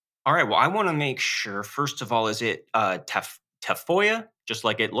All right. Well, I want to make sure, first of all, is it Tafoya, just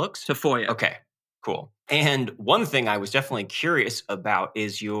like it looks? Tafoya. Okay, cool. And one thing I was definitely curious about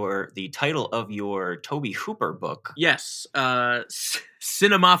is the title of your Toby Hooper book. Yes.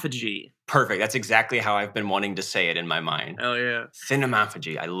 Cinemophagy. Perfect. That's exactly how I've been wanting to say it in my mind. Oh, yeah.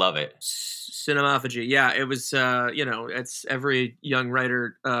 Cinemophagy. I love it. Cinemophagy. Yeah, it was, it's every young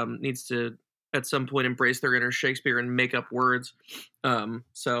writer needs to, at some point, embrace their inner Shakespeare and make up words.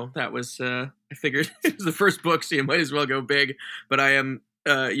 So that was, I figured it was the first book, so you might as well go big. But I am,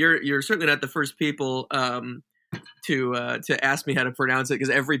 you're certainly not the first people to ask me how to pronounce it, because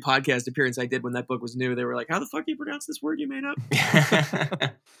every podcast appearance I did when that book was new, they were like, "How the fuck do you pronounce this word you made up?"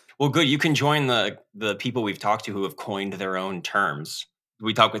 Well, good. You can join the people we've talked to who have coined their own terms.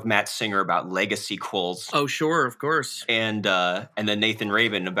 We talked with Matt Singer about legacy quills. Oh, sure, of course. And then Nathan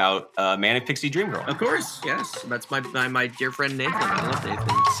Rabin about Manic Pixie Dream Girl. Of course, yes. That's my dear friend Nathan. I love Nathan.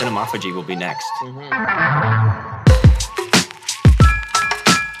 Cinemophagy will be next. Mm-hmm.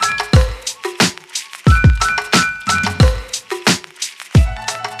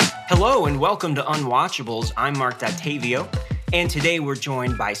 Hello and welcome to Unwatchables. I'm Mark Tavio, and today we're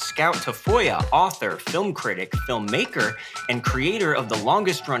joined by Scout Tafoya, author, film critic, filmmaker, and creator of the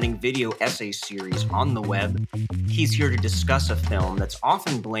longest-running video essay series on the web. He's here to discuss a film that's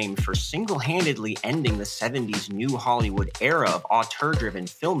often blamed for single-handedly ending the 70s New Hollywood era of auteur-driven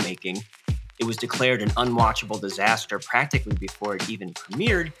filmmaking. It was declared an unwatchable disaster practically before it even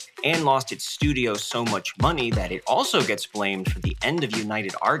premiered, and lost its studio so much money that it also gets blamed for the end of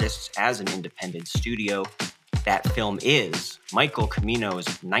United Artists as an independent studio. That film is Michael Cimino's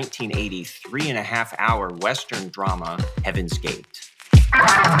 1980 3.5-hour Western drama, Heaven's Gate.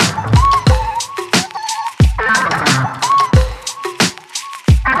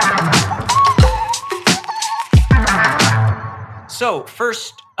 So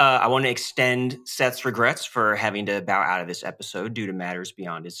first, I want to extend Seth's regrets for having to bow out of this episode due to matters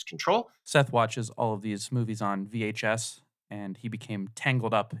beyond his control. Seth watches all of these movies on VHS, and he became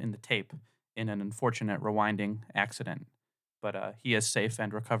tangled up in the tape in an unfortunate rewinding accident. But he is safe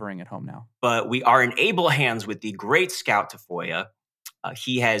and recovering at home now. But we are in able hands with the great Scout Tafoya.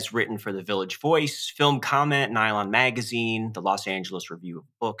 He has written for The Village Voice, Film Comment, Nylon Magazine, the Los Angeles Review of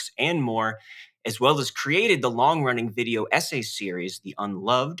Books, and more, as well as created the long-running video essay series, The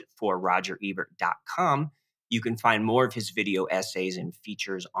Unloved, for RogerEbert.com. You can find more of his video essays and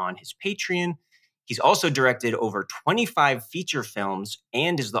features on his Patreon. He's also directed over 25 feature films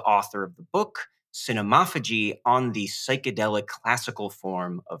and is the author of the book, Cinemophagy, on the psychedelic classical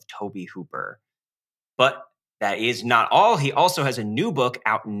form of Toby Hooper. But that is not all. He also has a new book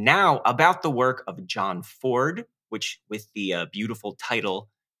out now about the work of John Ford, which with the beautiful title,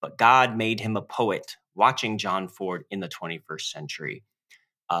 But God Made Him a Poet, Watching John Ford in the 21st Century.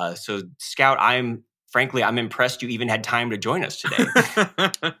 So Scout, I'm impressed you even had time to join us today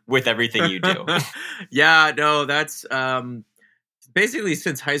with everything you do. Yeah, no, that's basically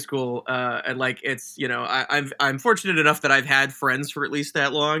since high school, and like it's I'm fortunate enough that I've had friends for at least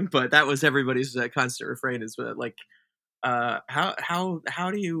that long, but that was everybody's constant refrain is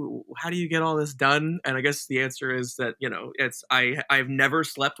how do you get all this done? And I guess the answer is that I've never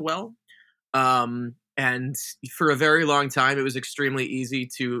slept well, and for a very long time it was extremely easy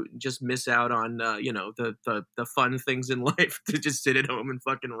to just miss out on the fun things in life, to just sit at home and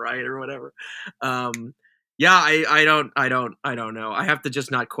fucking write or whatever. Yeah, I don't know. I have to just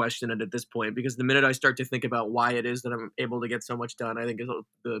not question it at this point, because the minute I start to think about why it is that I'm able to get so much done, I think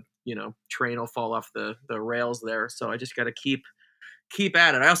the train will fall off the rails there. So I just got to keep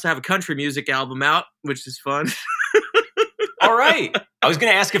at it. I also have a country music album out, which is fun. All right. I was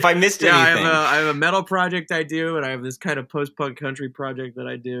going to ask if I missed anything. I have a metal project I do, and I have this kind of post-punk country project that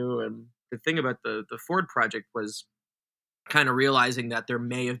I do. And the thing about the Ford project was kind of realizing that there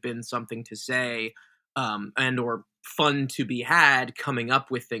may have been something to say, and or fun to be had coming up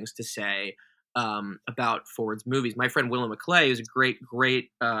with things to say about Ford's movies. My friend Willa McClay is a great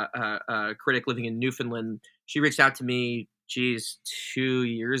critic living in Newfoundland. She reached out to me, 2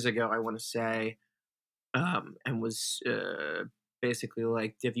 years ago, I want to say, and was basically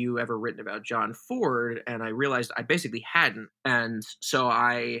like, have you ever written about John Ford? And I realized I basically hadn't. And so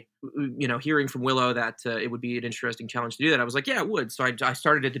I, hearing from Willow that it would be an interesting challenge to do that, I was like, yeah, it would. So I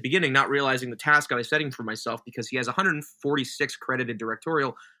started at the beginning, not realizing the task I was setting for myself, because he has 146 credited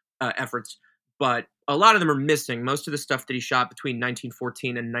directorial efforts, but a lot of them are missing. Most of the stuff that he shot between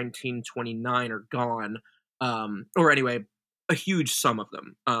 1914 and 1929 are gone. Or anyway, a huge sum of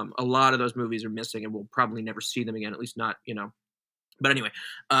them. A lot of those movies are missing, and we'll probably never see them again, at least not, But anyway,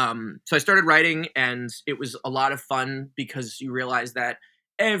 so I started writing, and it was a lot of fun, because you realize that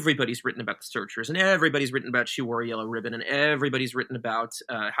everybody's written about the Searchers, and everybody's written about She Wore a Yellow Ribbon, and everybody's written about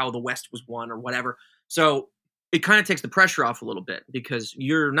how the West was won or whatever. So it kind of takes the pressure off a little bit, because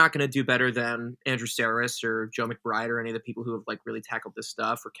you're not going to do better than Andrew Sarris or Joe McBride or any of the people who have like really tackled this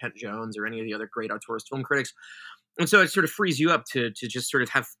stuff, or Kent Jones or any of the other great auteurist film critics. And so it sort of frees you up to just sort of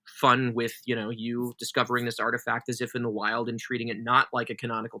have fun with, you discovering this artifact as if in the wild, and treating it not like a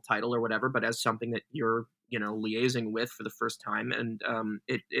canonical title or whatever, but as something that you're, liaising with for the first time. And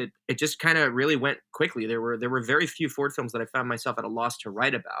it just kind of really went quickly. There were very few Ford films that I found myself at a loss to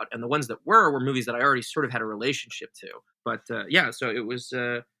write about. And the ones that were movies that I already sort of had a relationship to. But yeah, so it was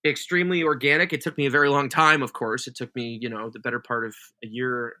extremely organic. It took me a very long time, of course. It took me, the better part of a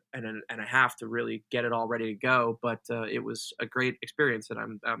year and a half to really get it all ready to go. But it was a great experience,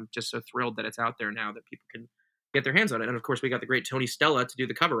 and I'm just so thrilled that it's out there now, that people can get their hands on it. And of course, we got the great Tony Stella to do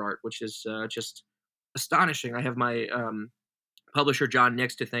the cover art, which is just astonishing. I have my publisher John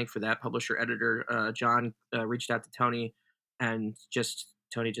Nix to thank for that. Publisher editor John reached out to Tony, and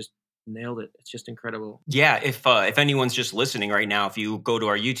Tony just nailed it. It's just incredible. Yeah, if anyone's just listening right now, if you go to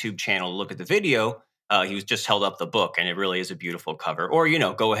our YouTube channel to look at the video, he was just held up the book, and it really is a beautiful cover. Or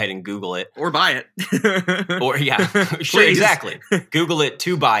go ahead and Google it, or buy it. Or yeah, sure, exactly. Google it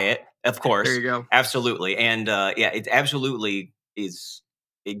to buy it, of course. There you go. Absolutely, and yeah, it absolutely is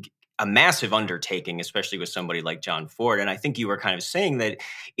a massive undertaking, especially with somebody like John Ford. And I think you were kind of saying that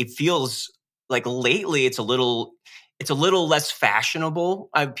it feels like lately it's a little less fashionable.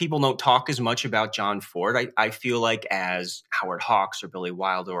 People don't talk as much about John Ford. I feel like as Howard Hawks or Billy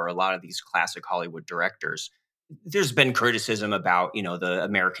Wilder or a lot of these classic Hollywood directors, there's been criticism about, the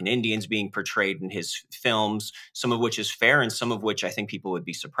American Indians being portrayed in his films, some of which is fair and some of which I think people would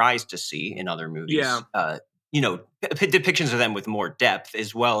be surprised to see in other movies. Yeah. Depictions of them with more depth,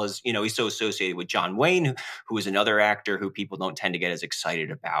 as well as, he's so associated with John Wayne, who is another actor who people don't tend to get as excited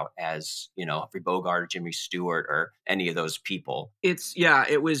about as, Humphrey Bogart or Jimmy Stewart or any of those people. That's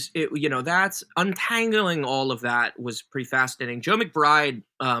untangling all of that was pretty fascinating. Joe McBride,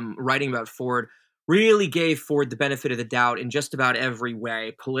 writing about Ford, really gave Ford the benefit of the doubt in just about every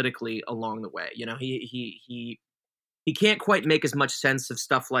way politically along the way. He can't quite make as much sense of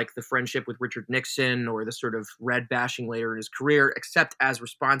stuff like the friendship with Richard Nixon or the sort of red bashing later in his career, except as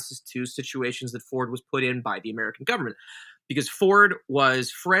responses to situations that Ford was put in by the American government. Because Ford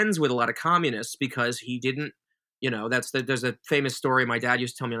was friends with a lot of communists because he didn't, there's a famous story my dad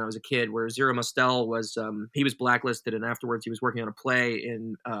used to tell me when I was a kid where Zero Mostel was, he was blacklisted, and afterwards he was working on a play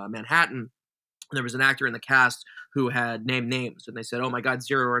in Manhattan. There was an actor in the cast who had named names, and they said, "Oh my God,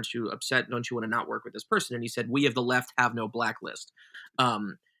 Zero, aren't you upset? Don't you want to not work with this person?" And he said, "We of the left have no blacklist."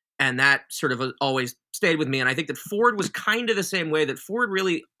 And that sort of always stayed with me. And I think that Ford was kind of the same way, that Ford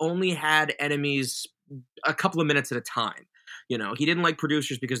really only had enemies a couple of minutes at a time. He didn't like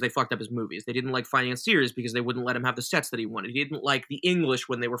producers because they fucked up his movies. They didn't like financiers because they wouldn't let him have the sets that he wanted. He didn't like the English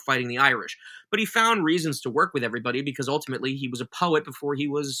when they were fighting the Irish. But he found reasons to work with everybody because ultimately he was a poet before he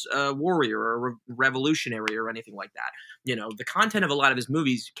was a warrior or a revolutionary or anything like that. The content of a lot of his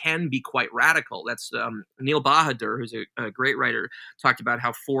movies can be quite radical. That's Neil Bahadur, who's a great writer, talked about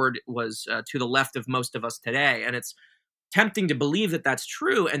how Ford was to the left of most of us today. And it's tempting to believe that that's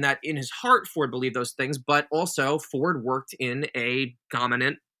true, and that in his heart Ford believed those things, but also Ford worked in a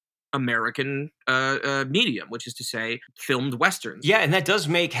dominant American medium, which is to say filmed Westerns. Yeah, and that does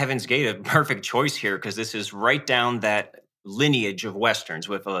make Heaven's Gate a perfect choice here, because this is right down that lineage of Westerns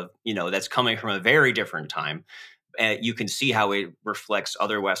with that's coming from a very different time. You can see how it reflects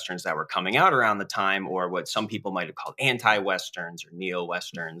other Westerns that were coming out around the time, or what some people might have called anti-Westerns or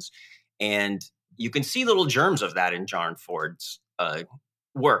neo-Westerns. And you can see little germs of that in John Ford's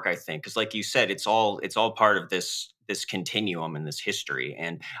work, I think, because like you said, it's all part of this continuum and this history.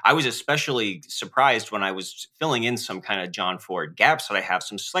 And I was especially surprised when I was filling in some kind of John Ford gaps that I have,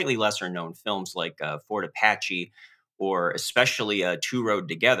 some slightly lesser known films like Fort Apache, or especially Two Rode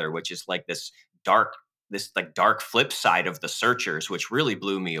Together, which is like this dark flip side of The Searchers, which really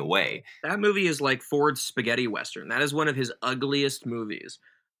blew me away. That movie is like Ford's spaghetti Western. That is one of his ugliest movies.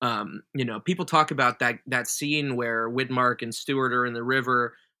 People talk about that scene where Widmark and Stewart are in the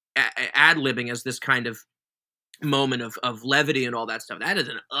river ad-libbing as this kind of moment of levity and all that stuff. That is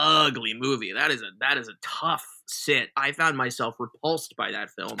an ugly movie. That is a tough sit. I found myself repulsed by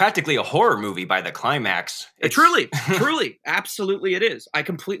that film. It's practically a horror movie by the climax. Truly, absolutely it is. I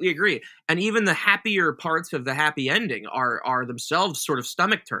completely agree. And even the happier parts of the happy ending are themselves sort of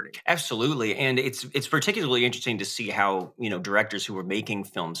stomach turning. Absolutely. And it's particularly interesting to see how, directors who were making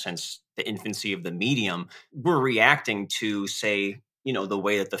films since the infancy of the medium were reacting to, say, the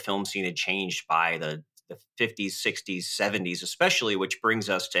way that the film scene had changed by the the 50s, 60s, 70s, especially, which brings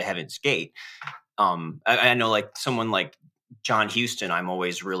us to Heaven's Gate. I know like someone like John Huston, I'm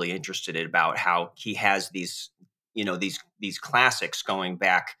always really interested in about how he has these, these classics going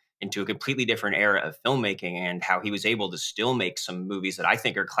back into a completely different era of filmmaking, and how he was able to still make some movies that I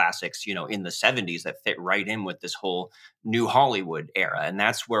think are classics, in the 70s that fit right in with this whole new Hollywood era. And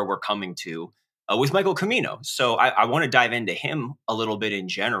that's where we're coming to with Michael Cimino. So I want to dive into him a little bit in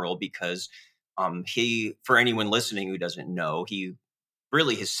general, because he, for anyone listening who doesn't know,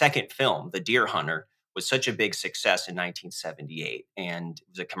 his second film, The Deer Hunter, was such a big success in 1978. And it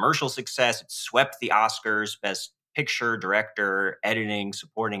was a commercial success. It swept the Oscars, Best Picture, Director, Editing,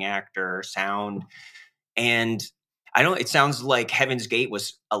 Supporting Actor, Sound. And it sounds like Heaven's Gate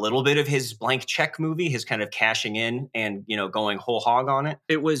was a little bit of his blank check movie, his kind of cashing in and, going whole hog on it.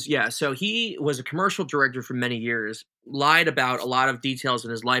 It was, yeah. So he was a commercial director for many years, lied about a lot of details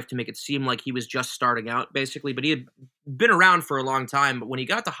in his life to make it seem like he was just starting out, basically. But he had been around for a long time. But when he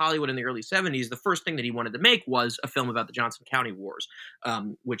got to Hollywood in the early 70s, the first thing that he wanted to make was a film about the Johnson County Wars,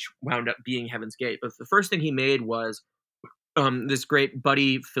 which wound up being Heaven's Gate. But the first thing he made was this great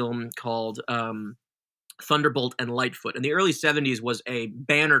buddy film called Thunderbolt and Lightfoot. And the early 70s was a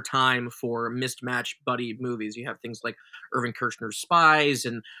banner time for mismatched buddy movies. You have things like Irving Kershner's Spies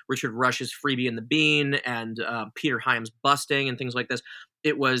and Richard Rush's Freebie and the Bean and Peter Hyams' Busting and things like this.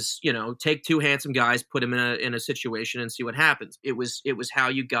 It was, take two handsome guys, put them in a situation and see what happens. It was how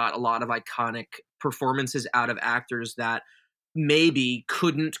you got a lot of iconic performances out of actors that maybe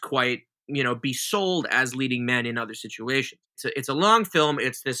couldn't quite be sold as leading men in other situations. It's a long film.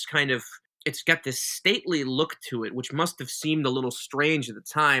 It's this kind of, it's got this stately look to it, which must have seemed a little strange at the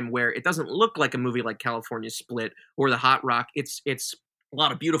time, where it doesn't look like a movie like California Split or The Hot Rock. It's a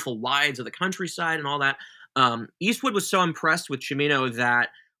lot of beautiful wides of the countryside and all that. Eastwood was so impressed with Cimino that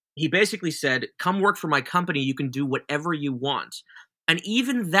he basically said, "Come work for my company. You can do whatever you want." And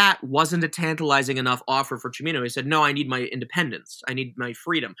even that wasn't a tantalizing enough offer for Cimino. He said, "No, I need my independence. I need my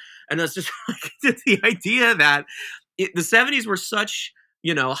freedom." And that's just like the idea that the 70s were such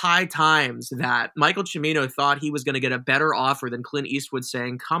high times that Michael Cimino thought he was going to get a better offer than Clint Eastwood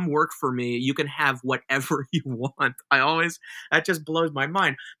saying, "Come work for me. You can have whatever you want." That just blows my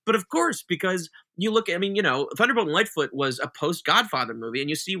mind. But of course, because you look, Thunderbolt and Lightfoot was a post-Godfather movie, and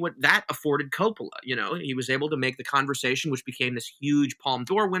you see what that afforded Coppola. He was able to make The Conversation, which became this huge Palme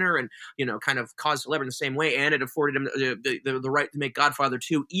d'Or winner and, kind of caused celebrity in the same way, and it afforded him the right to make Godfather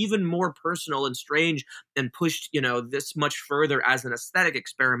 2 even more personal and strange and pushed, this much further as an aesthetic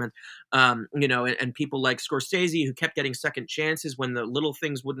experiment. And people like Scorsese, who kept getting second chances when the little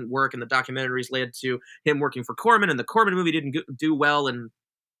things wouldn't work, and the documentaries led to him working for Corman, and the Corman movie didn't do well, and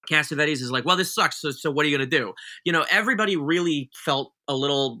Cassavetes is like, "Well, this sucks, so what are you going to do?" Everybody really felt a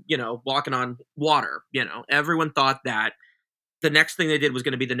little, walking on water. Everyone thought that the next thing they did was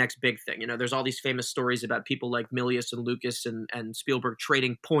going to be the next big thing. There's all these famous stories about people like Milius and Lucas and Spielberg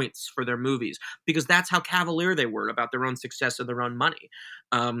trading points for their movies, because that's how cavalier they were about their own success and their own money.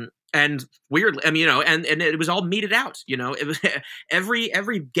 And weirdly, and it was all meted out. It was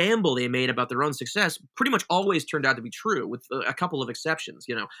every gamble they made about their own success pretty much always turned out to be true, with a couple of exceptions.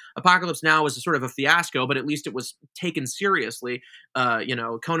 Apocalypse Now was a sort of a fiasco, but at least it was taken seriously.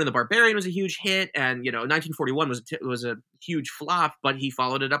 Conan the Barbarian was a huge hit, and 1941 was a huge flop, but he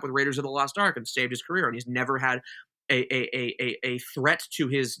followed it up with Raiders of the Lost Ark and saved his career, and he's never had a threat to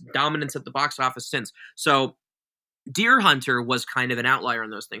his dominance at the box office since. So Deer Hunter was kind of an outlier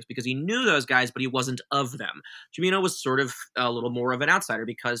in those things because he knew those guys, but he wasn't of them. Cimino was sort of a little more of an outsider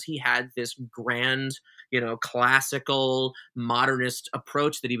because he had this grand, classical, modernist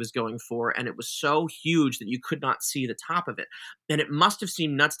approach that he was going for, and it was so huge that you could not see the top of it. And it must have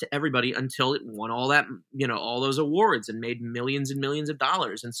seemed nuts to everybody until it won all that, all those awards and made millions and millions of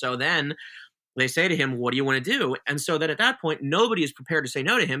dollars. And so then they say to him, "What do you want to do?" And so that at that point, nobody is prepared to say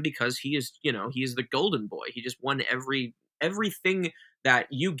no to him because he is, he is the golden boy. He just won everything that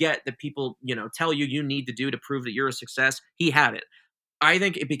you get that people, tell you need to do to prove that you're a success. He had it. I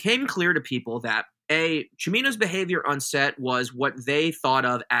think it became clear to people that Cimino's behavior on set was what they thought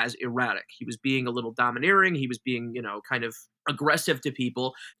of as erratic. He was being a little domineering. He was being, kind of aggressive to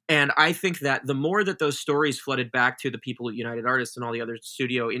people. And I think that the more that those stories flooded back to the people at United Artists and all the other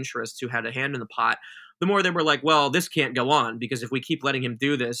studio interests who had a hand in the pot, the more they were like, well, this can't go on, because if we keep letting him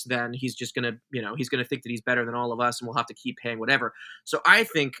do this, then he's just going to, he's going to think that he's better than all of us and we'll have to keep paying whatever. So I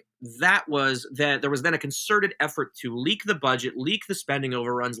think that there was then a concerted effort to leak the budget, leak the spending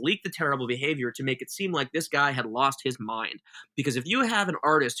overruns, leak the terrible behavior to make it seem like this guy had lost his mind. Because if you have an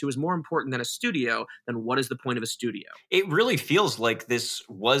artist who is more important than a studio, then what is the point of a studio? It really feels like this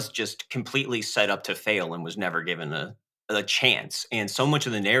was just completely set up to fail and was never given a chance. And so much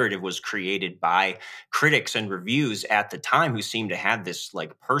of the narrative was created by critics and reviews at the time who seemed to have this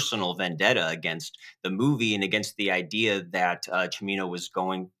like personal vendetta against the movie and against the idea that Cimino was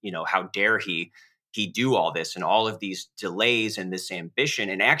going, how dare he do all this and all of these delays and this ambition,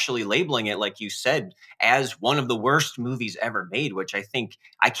 and actually labeling it, like you said, as one of the worst movies ever made, which I think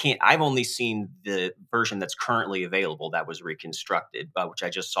I've only seen the version that's currently available that was reconstructed, which I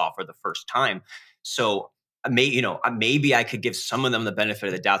just saw for the first time. So maybe I could give some of them the benefit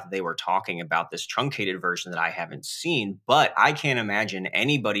of the doubt that they were talking about this truncated version that I haven't seen, but I can't imagine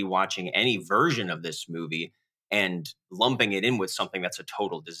anybody watching any version of this movie and lumping it in with something that's a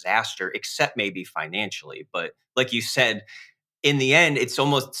total disaster, except maybe financially. But like you said, in the end, it's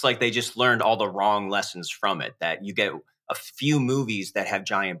like they just learned all the wrong lessons from it, that you get a few movies that have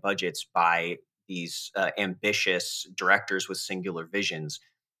giant budgets by these ambitious directors with singular visions.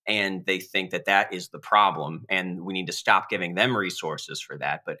 And they think that that is the problem. And we need to stop giving them resources for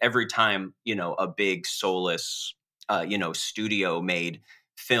that. But every time, a big soulless, studio made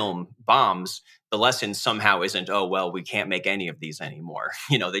film bombs, the lesson somehow isn't, oh, well, we can't make any of these anymore.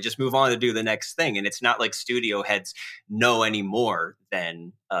 They just move on to do the next thing. And it's not like studio heads know any more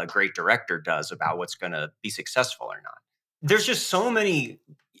than a great director does about what's going to be successful or not. There's just so many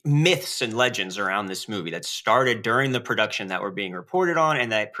myths and legends around this movie that started during the production that were being reported on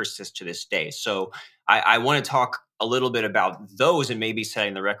and that persist to this day. So I want to talk a little bit about those and maybe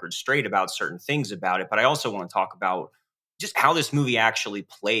setting the record straight about certain things about it. But I also want to talk about just how this movie actually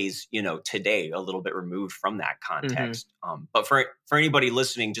plays, today, a little bit removed from that context. But for anybody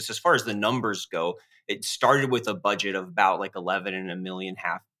listening, just as far as the numbers go, it started with a budget of about like $11.5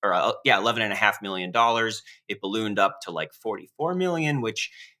 million. It ballooned up to like 44 million,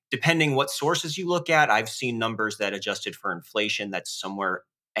 which, depending what sources you look at, I've seen numbers that adjusted for inflation that's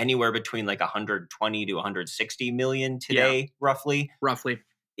anywhere between like 120 to 160 million today, roughly.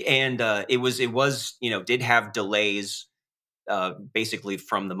 And it did have delays basically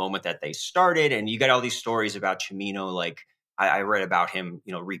from the moment that they started. And you got all these stories about Cimino. Like I read about him,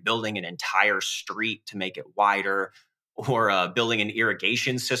 rebuilding an entire street to make it wider, or building an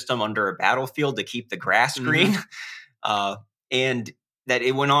irrigation system under a battlefield to keep the grass green. And that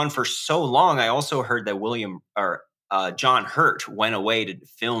it went on for so long. I also heard that John Hurt went away to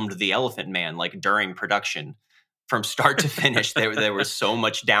filmed The Elephant Man, like during production from start to finish. There was so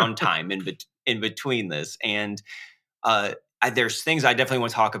much downtime in between this. And there's things I definitely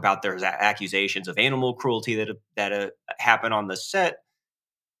want to talk about. There's accusations of animal cruelty that happen on the set,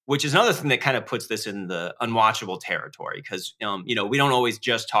 which is another thing that kind of puts this in the unwatchable territory. Because we don't always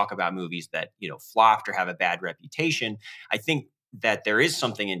just talk about movies that flopped or have a bad reputation. I think that there is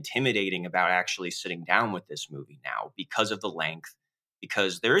something intimidating about actually sitting down with this movie now because of the length,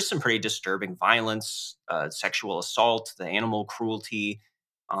 because there is some pretty disturbing violence, sexual assault, the animal cruelty,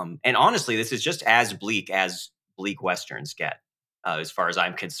 and honestly, this is just as bleak Westerns get, as far as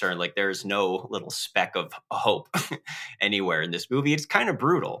I'm concerned. Like, there's no little speck of hope anywhere in this movie. It's kind of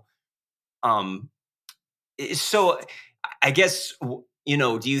brutal. So I guess, do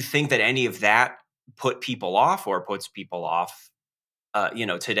you think that any of that put people off or puts people off,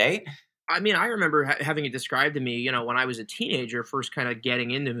 today? I mean, I remember having it described to me, when I was a teenager, first kind of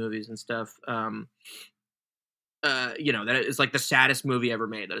getting into movies and stuff. That it's like the saddest movie ever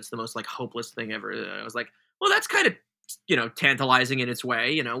made, that it's the most like hopeless thing ever. I was like, well, that's kind of, tantalizing in its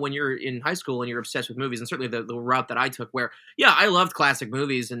way, when you're in high school and you're obsessed with movies. And certainly the route that I took, where, I loved classic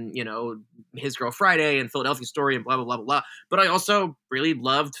movies and, His Girl Friday and Philadelphia Story and blah, blah, blah, blah, blah. But I also really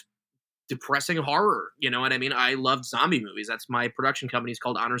loved depressing horror. You know what I mean? I loved zombie movies. That's my production company is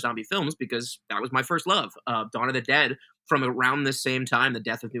called Honor Zombie Films, because that was my first love. Dawn of the Dead, from around the same time, The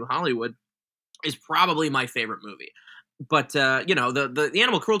Death of New Hollywood, is probably my favorite movie. But the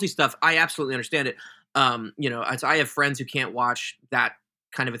animal cruelty stuff, I absolutely understand it. I have friends who can't watch that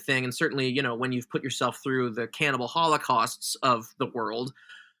kind of a thing, and certainly, when you've put yourself through the cannibal holocausts of the world,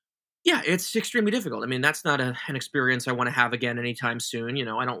 yeah, it's extremely difficult. I mean, that's not an experience I want to have again anytime soon.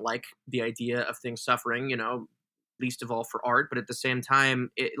 I don't like the idea of things suffering. Least of all for art, but at the same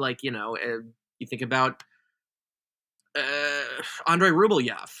time, you think about Andrei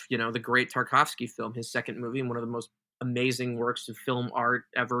Rublev, the great Tarkovsky film, his second movie, and one of the most amazing works of film art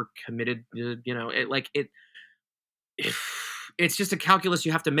ever committed. It's just a calculus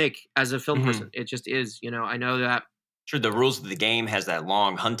you have to make as a film Mhm. person. It just is. I know that. Sure, the rules of the game has that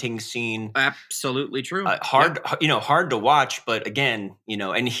long hunting scene. Absolutely true. Hard, hard to watch, but again,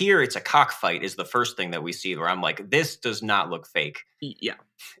 and here it's a cockfight is the first thing that we see where I'm like, this does not look fake. Yeah.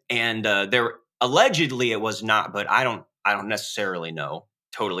 And there allegedly it was not, but I don't necessarily know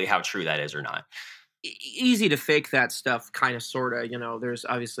totally how true that is or not. Easy to fake that stuff, kind of, sort of. There's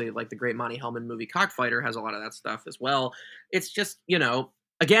obviously like the great Monty Hellman movie Cockfighter has a lot of that stuff as well. It's just,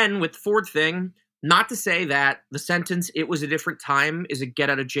 again, with the Ford thing, not to say that the sentence, "it was a different time," is a get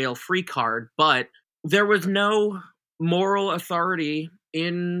out of jail free card, but there was no moral authority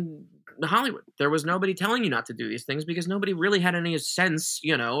in Hollywood. There was nobody telling you not to do these things because nobody really had any sense,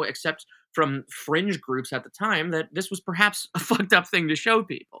 except from fringe groups at the time, that this was perhaps a fucked up thing to show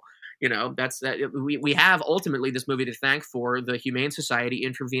people. That's that we have ultimately this movie to thank for the Humane Society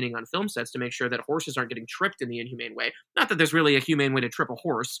intervening on film sets to make sure that horses aren't getting tripped in the inhumane way. Not that there's really a humane way to trip a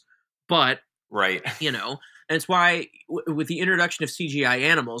horse, but Right. and it's why with the introduction of CGI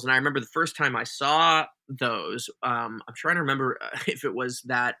animals, and I remember the first time I saw those, I'm trying to remember if it was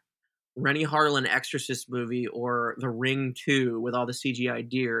that Rennie Harlan Exorcist movie or The Ring 2 with all the CGI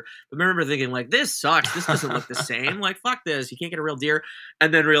deer. But I remember thinking, like, this sucks. This doesn't look the same. Like, fuck this. You can't get a real deer.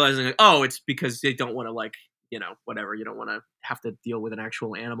 And then realizing, like, oh, it's because they don't want to, like, whatever. You don't want to have to deal with an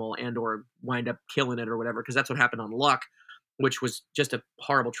actual animal and or wind up killing it or whatever. Because that's what happened on Luck, which was just a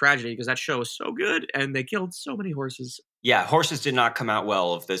horrible tragedy because that show was so good and they killed so many horses. Yeah, horses did not come out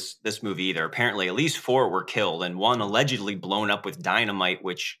well of this movie either. Apparently, at least 4 were killed, and 1 allegedly blown up with dynamite,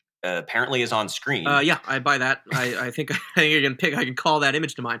 which apparently is on screen. Yeah, I buy that. I think I can call that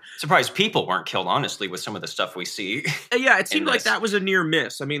image to mind. Surprised people weren't killed, honestly, with some of the stuff we see. Yeah, it seemed like that was a near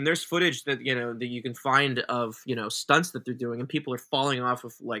miss. I mean, there's footage that that you can find of stunts that they're doing, and people are falling off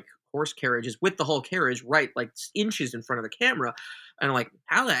of like horse carriages with the whole carriage right like inches in front of the camera, and like,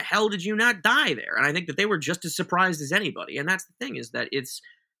 how the hell did you not die there? And I think that they were just as surprised as anybody. And that's the thing, is that it's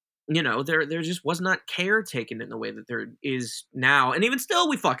there just was not care taken in the way that there is now. And even still,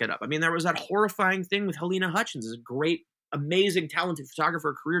 we fuck it up. I mean, there was that horrifying thing with Helena Hutchins, is a great, amazing, talented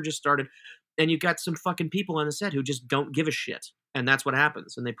photographer, career just started, and you've got some fucking people on the set who just don't give a shit. And that's what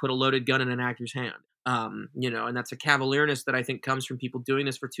happens. And they put a loaded gun in an actor's hand. And that's a cavalierness that I think comes from people doing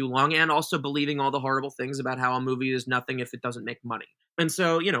this for too long, and also believing all the horrible things about how a movie is nothing if it doesn't make money. And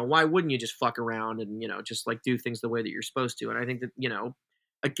so, why wouldn't you just fuck around and, just like do things the way that you're supposed to? And I think that,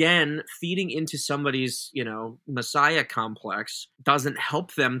 again, feeding into somebody's, messiah complex doesn't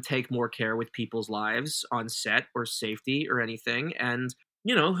help them take more care with people's lives on set or safety or anything. And,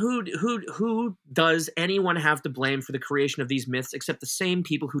 who does anyone have to blame for the creation of these myths except the same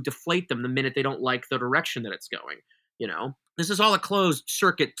people who deflate them the minute they don't like the direction that it's going? This is all a closed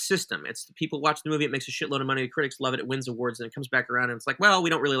circuit system. It's the people watch the movie, it makes a shitload of money, the critics love it, it wins awards, and it comes back around and it's like, well, we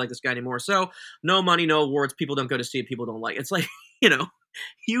don't really like this guy anymore. So no money, no awards, people don't go to see it, people don't like it. It's like,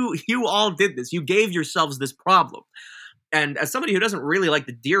 you all did this. You gave yourselves this problem. And as somebody who doesn't really like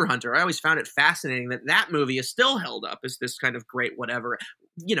The Deer Hunter, I always found it fascinating that movie is still held up as this kind of great whatever,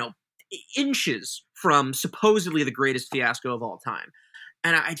 inches from supposedly the greatest fiasco of all time.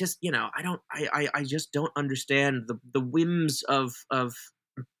 And I just, I just don't understand the whims of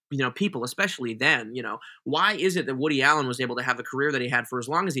people, especially then. Why is it that Woody Allen was able to have the career that he had for as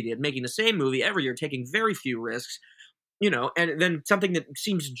long as he did, making the same movie every year, taking very few risks, and then something that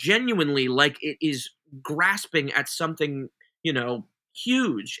seems genuinely like it is grasping at something,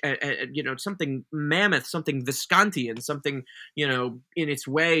 huge, something mammoth, something Viscontian, something, in its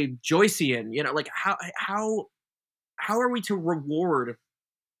way Joycean, like how are we to reward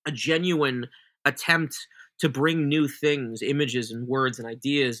a genuine attempt to bring new things, images and words and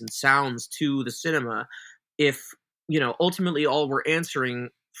ideas and sounds to the cinema if, ultimately all we're answering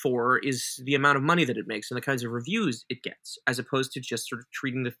for is the amount of money that it makes and the kinds of reviews it gets, as opposed to just sort of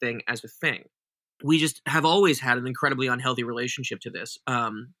treating the thing as a thing? We just have always had an incredibly unhealthy relationship to this.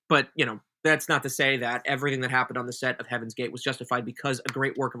 But, that's not to say that everything that happened on the set of Heaven's Gate was justified because a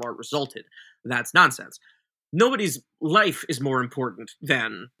great work of art resulted. That's nonsense. Nobody's life is more important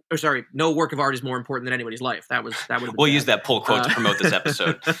than, no work of art is more important than anybody's life. That would have been We'll bad. use that pull quote to promote this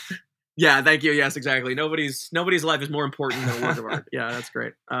episode. Yeah, thank you. Yes, exactly. Nobody's life is more important than a work of art. Yeah, that's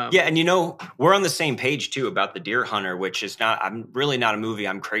great. Yeah, and we're on the same page too about The Deer Hunter, which is I'm really not a movie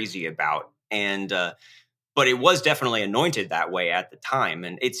I'm crazy about. And but it was definitely anointed that way at the time.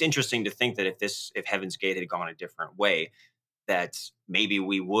 And it's interesting to think that if Heaven's Gate had gone a different way, that maybe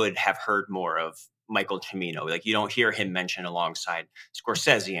we would have heard more of Michael Cimino. Like, you don't hear him mentioned alongside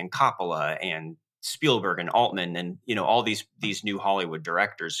Scorsese and Coppola and Spielberg and Altman and, all these new Hollywood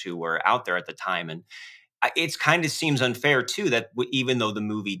directors who were out there at the time. And it's kind of seems unfair too that even though the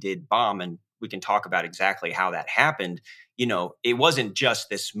movie did bomb, and we can talk about exactly how that happened, it wasn't just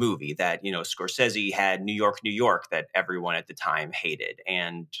this movie that, Scorsese had New York, New York that everyone at the time hated,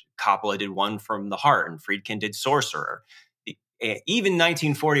 and Coppola did One from the Heart, and Friedkin did Sorcerer. Even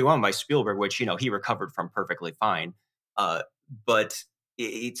 1941 by Spielberg, which, he recovered from perfectly fine. But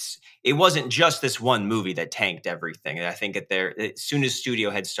it wasn't just this one movie that tanked everything. And I think as soon as studio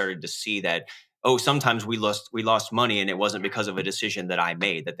had started to see that, oh, sometimes we lost money, and it wasn't because of a decision that I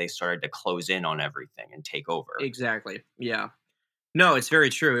made, that they started to close in on everything and take over. Exactly. Yeah. No, it's very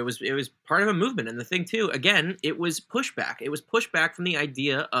true. It was part of a movement, and the thing too, again, it was pushback. It was pushback from the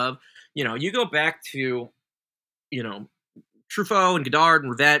idea of, you go back to, Truffaut and Godard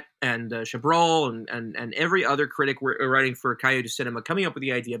and Rivette and Chabrol and every other critic were writing for Cahiers du Cinema, coming up with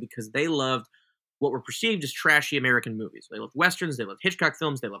the idea because they loved what were perceived as trashy American movies. They loved westerns, they loved Hitchcock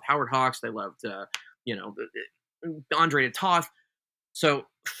films, they loved Howard Hawks, they loved Andre de Toth. So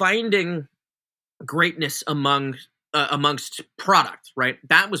finding greatness amongst product, right?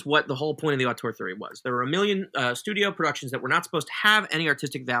 That was what the whole point of the auteur theory was. There were a million studio productions that were not supposed to have any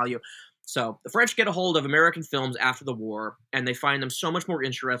artistic value. So the French get a hold of American films after the war, and they find them so much more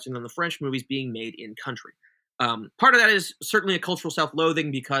interesting than the French movies being made in country. Part of that is certainly a cultural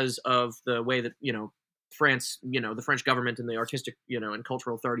self-loathing because of the way that, France, the French government and the artistic, and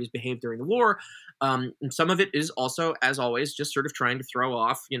cultural authorities behaved during the war. And some of it is also, as always, just sort of trying to throw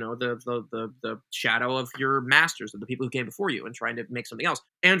off, the shadow of your masters, of the people who came before you, and trying to make something else.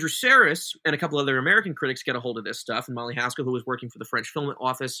 Andrew Sarris and a couple other American critics get a hold of this stuff, and Molly Haskell, who was working for the French Film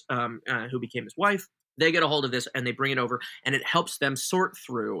Office, who became his wife, they get a hold of this and they bring it over, and it helps them sort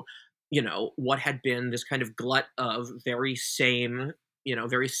through, what had been this kind of glut of very same,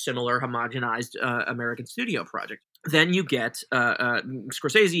 very similar, homogenized American studio project. Then you get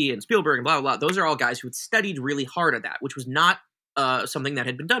Scorsese and Spielberg and blah, blah, blah. Those are all guys who had studied really hard at that, which was not something that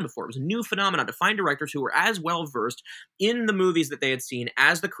had been done before. It was a new phenomenon to find directors who were as well versed in the movies that they had seen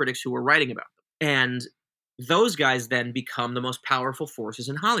as the critics who were writing about them. And those guys then become the most powerful forces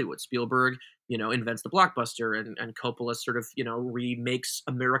in Hollywood. Spielberg, invents the blockbuster, and Coppola sort of, remakes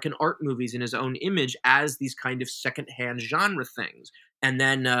American art movies in his own image as these kind of secondhand genre things. And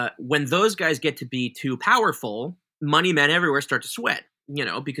then when those guys get to be too powerful, money men everywhere start to sweat.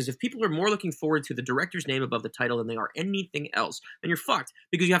 Because if people are more looking forward to the director's name above the title than they are anything else, then you're fucked,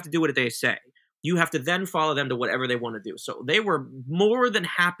 because you have to do what they say. You have to then follow them to whatever they want to do. So they were more than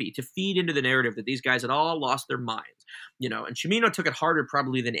happy to feed into the narrative that these guys had all lost their minds. And Cimino took it harder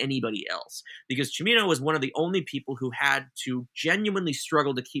probably than anybody else, because Cimino was one of the only people who had to genuinely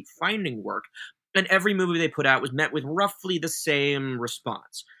struggle to keep finding work. And every movie they put out was met with roughly the same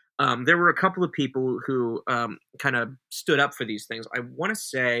response. There were a couple of people who kind of stood up for these things. I want to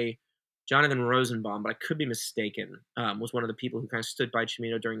say Jonathan Rosenbaum, but I could be mistaken, was one of the people who kind of stood by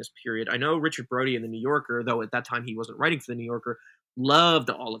Cimino during this period. I know Richard Brody in The New Yorker, though at that time he wasn't writing for The New Yorker, loved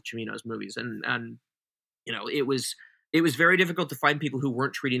all of Cimino's movies. And it was very difficult to find people who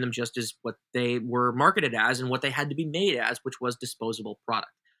weren't treating them just as what they were marketed as and what they had to be made as, which was disposable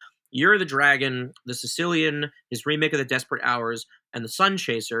product. Year of the Dragon, The Sicilian, his remake of The Desperate Hours, and The Sun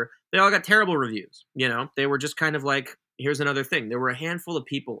Chaser, they all got terrible reviews. They were just kind of like, here's another thing. There were a handful of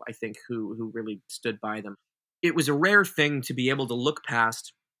people, I think, who really stood by them. It was a rare thing to be able to look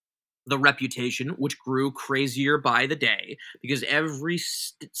past the reputation, which grew crazier by the day, because every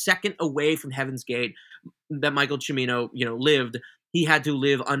second away from Heaven's Gate that Michael Cimino, lived, he had to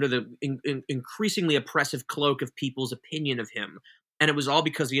live under the increasingly oppressive cloak of people's opinion of him. And it was all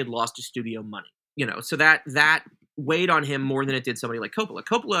because he had lost his studio money. So that weighed on him more than it did somebody like Coppola.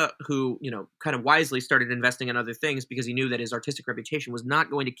 Coppola, who, kind of wisely started investing in other things because he knew that his artistic reputation was not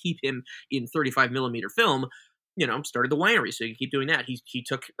going to keep him in 35 millimeter film, started the winery so he could keep doing that. He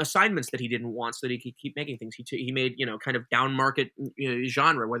took assignments that he didn't want so that he could keep making things. He made, kind of down market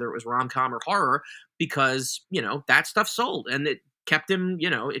genre, whether it was rom-com or horror, because, that stuff sold. And it kept him,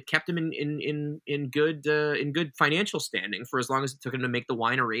 in good financial standing for as long as it took him to make the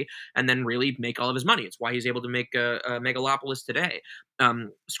winery and then really make all of his money. It's why he's able to make a Megalopolis today.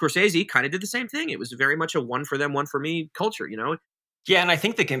 Scorsese kind of did the same thing. It was very much a one for them, one for me culture, Yeah, and I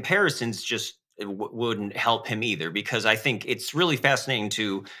think the comparisons just wouldn't help him either, because I think it's really fascinating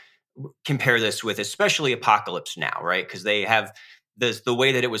to compare this with especially Apocalypse Now, right? Because they have the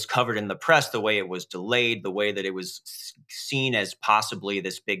way that it was covered in the press, the way it was delayed, the way that it was seen as possibly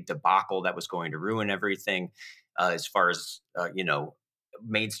this big debacle that was going to ruin everything, as far as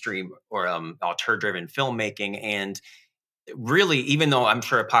mainstream or auteur-driven filmmaking. And really, even though I'm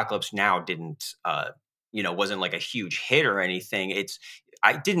sure Apocalypse Now didn't, wasn't like a huge hit or anything,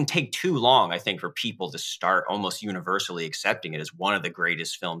 I didn't take too long, I think, for people to start almost universally accepting it as one of the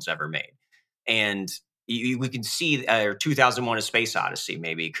greatest films ever made. And we can see 2001: A Space Odyssey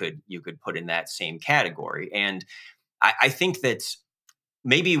maybe you could put in that same category. And I think that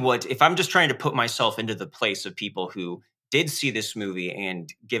maybe what if I'm just trying to put myself into the place of people who did see this movie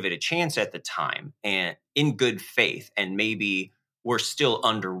and give it a chance at the time and in good faith, and maybe were still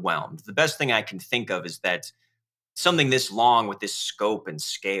underwhelmed. The best thing I can think of is that something this long with this scope and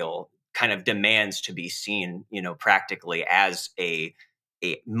scale kind of demands to be seen, practically as a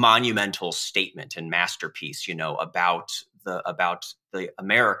monumental statement and masterpiece, about the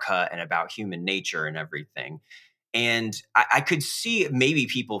America and about human nature and everything. And I could see maybe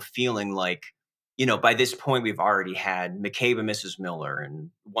people feeling like, by this point, we've already had McCabe and Mrs. Miller and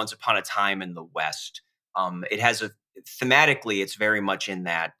Once Upon a Time in the West. It has thematically, it's very much in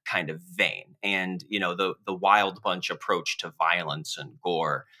that kind of vein. And, the Wild Bunch approach to violence and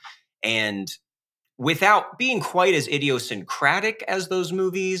gore. And without being quite as idiosyncratic as those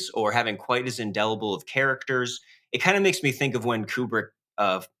movies or having quite as indelible of characters, it kind of makes me think of when Kubrick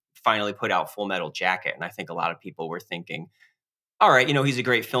finally put out Full Metal Jacket. And I think a lot of people were thinking, all right, he's a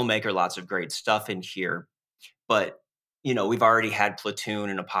great filmmaker, lots of great stuff in here. But, we've already had Platoon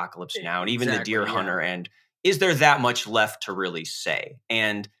and Apocalypse Now and even The Deer Hunter. And is there that much left to really say?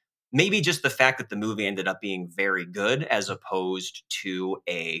 And maybe just the fact that the movie ended up being very good as opposed to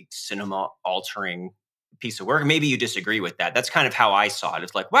a cinema altering piece of work. Maybe you disagree with that. That's kind of how I saw it.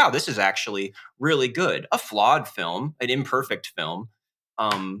 It's like, wow, this is actually really good. A flawed film, an imperfect film.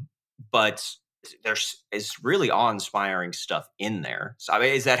 But there's is really awe-inspiring stuff in there. So, I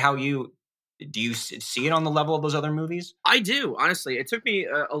mean, is that how do you see it on the level of those other movies? I do, honestly. It took me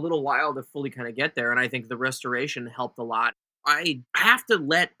a little while to fully kind of get there, and I think the restoration helped a lot. I have to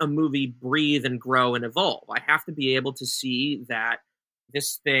let a movie breathe and grow and evolve. I have to be able to see that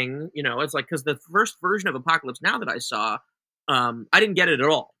this thing, it's like, because the first version of Apocalypse Now that I saw, I didn't get it at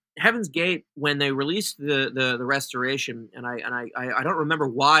all. Heaven's Gate, when they released the restoration, and I don't remember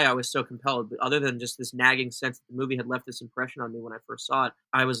why I was so compelled, but other than just this nagging sense that the movie had left this impression on me when I first saw it,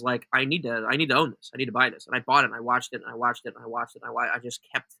 I was like, I need to own this. I need to buy this, and I bought it. And I watched it, and I watched it, and I watched it. I just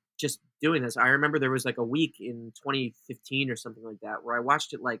kept just doing this. I remember there was like a week in 2015 or something like that where I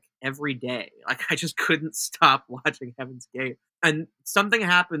watched it like every day. Like I just couldn't stop watching Heaven's Gate. And something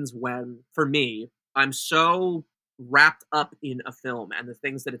happens when, for me, I'm so wrapped up in a film and the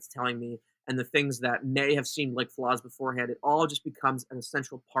things that it's telling me and the things that may have seemed like flaws beforehand, it all just becomes an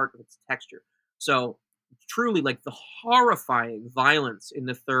essential part of its texture. So truly, like, the horrifying violence in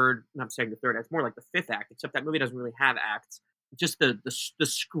the third, not saying the third act, more like the fifth act, except that movie doesn't really have acts. Just the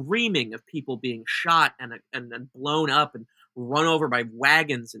screaming of people being shot and blown up and run over by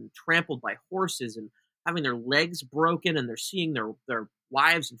wagons and trampled by horses and having their legs broken, and they're seeing their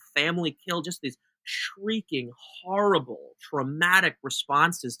wives and family killed. Just these shrieking, horrible, traumatic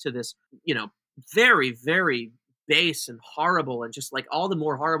responses to this, very, very base and horrible, and just like all the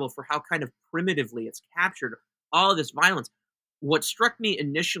more horrible for how kind of primitively it's captured all of this violence. What struck me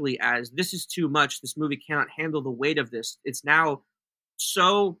initially as, this is too much, this movie cannot handle the weight of this, it's now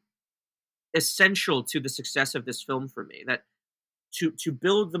so essential to the success of this film for me that to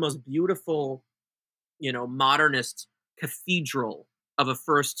build the most beautiful, modernist cathedral of a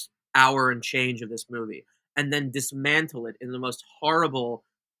first hour and change of this movie, and then dismantle it in the most horrible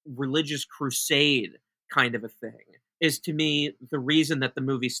religious crusade kind of a thing, is to me the reason that the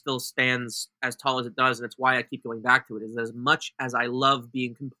movie still stands as tall as it does, and it's why I keep going back to it. Is as much as I love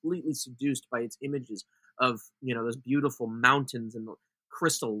being completely seduced by its images of, those beautiful mountains and the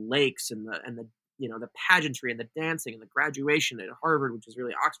crystal lakes and the pageantry and the dancing and the graduation at Harvard, which is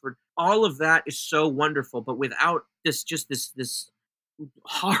really Oxford. All of that is so wonderful, but without this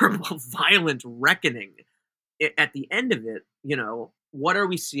horrible, violent reckoning at the end of it, what are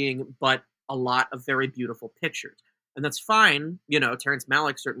we seeing but a lot of very beautiful pictures? And that's fine. Terrence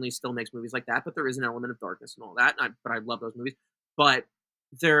Malick certainly still makes movies like that, but there is an element of darkness and all that. But I love those movies. But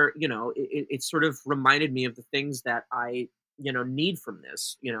it sort of reminded me of the things that I, need from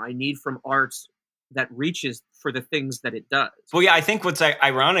this. I need from art that reaches for the things that it does. Well, yeah, I think what's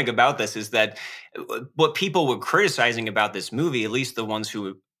ironic about this is that what people were criticizing about this movie, at least the ones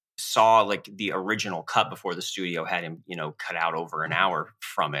who saw like the original cut before the studio had him, cut out over an hour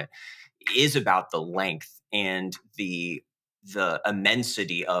from it, is about the length and the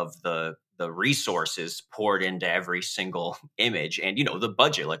immensity of the resources poured into every single image, and the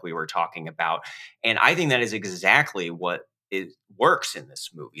budget, like we were talking about. And I think that is exactly what it works in this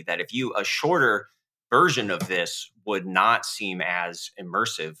movie. That if you a shorter version of this would not seem as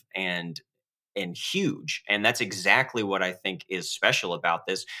immersive and huge. And that's exactly what I think is special about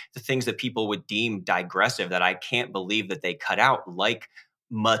this. The things that people would deem digressive that I can't believe that they cut out, like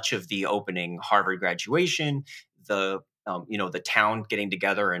much of the opening Harvard graduation, the town getting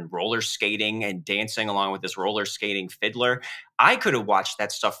together and roller skating and dancing along with this roller skating fiddler. I could have watched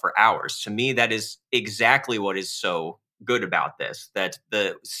that stuff for hours. To me, that is exactly what is so good about this. That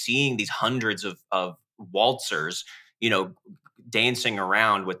the seeing these hundreds of waltzers, you know, dancing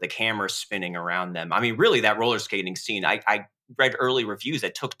around with the camera spinning around them. I mean, really, that roller skating scene, I read early reviews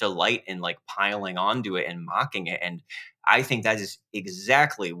that took delight in like piling onto it and mocking it. And I think that is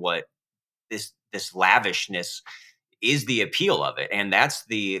exactly what this lavishness is the appeal of it. And that's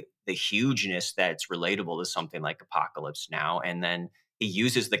the hugeness that's relatable to something like Apocalypse Now. And then he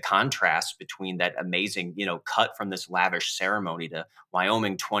uses the contrast between that amazing, cut from this lavish ceremony to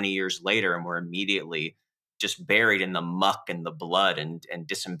Wyoming 20 years later, and we're immediately just buried in the muck and the blood and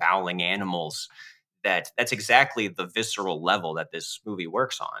disemboweling animals. That's exactly the visceral level that this movie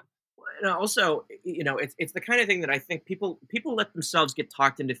works on. And also, it's the kind of thing that I think people let themselves get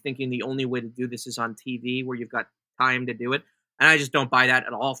talked into thinking the only way to do this is on TV, where you've got time to do it. And I just don't buy that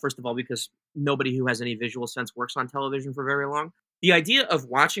at all. First of all, because nobody who has any visual sense works on television for very long. The idea of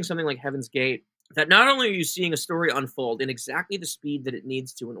watching something like Heaven's Gate, that not only are you seeing a story unfold in exactly the speed that it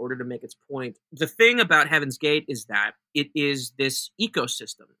needs to in order to make its point, the thing about Heaven's Gate is that it is this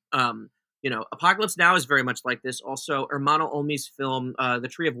ecosystem. Apocalypse Now is very much like this. Also, Hermano Olmi's film, The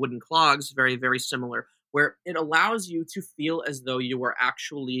Tree of Wooden Clogs, very, very similar, where it allows you to feel as though you are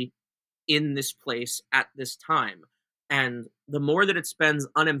actually in this place at this time. And the more that it spends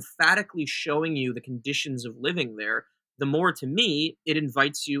unemphatically showing you the conditions of living there, the more, to me, it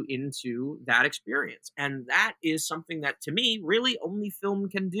invites you into that experience. And that is something that, to me, really only film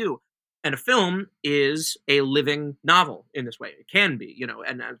can do. And a film is a living novel in this way. It can be,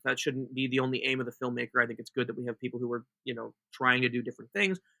 and that shouldn't be the only aim of the filmmaker. I think it's good that we have people who are, trying to do different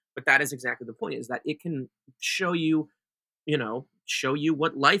things. But that is exactly the point, is that it can show you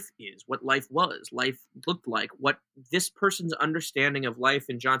what life is, what life was, life looked like, what this person's understanding of life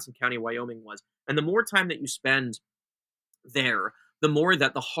in Johnson County, Wyoming was. And the more time that you spend there, the more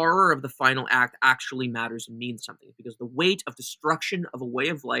that the horror of the final act actually matters and means something, because the weight of destruction of a way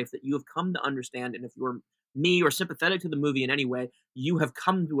of life that you have come to understand, and if you're me or sympathetic to the movie in any way, you have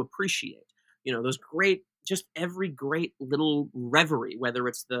come to appreciate. Those great, just every great little reverie, whether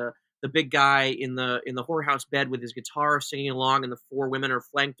it's the big guy in the whorehouse bed with his guitar singing along, and the four women are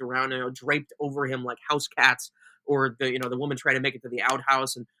flanked around, draped over him like house cats, or the woman trying to make it to the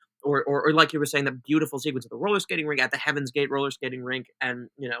outhouse, and or like you were saying, that beautiful sequence of the roller skating rink at the Heaven's Gate roller skating rink, and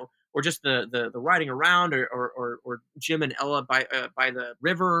or just the riding around, or Jim and Ella by the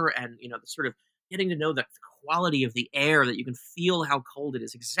river, and the sort of getting to know the quality of the air, that you can feel how cold it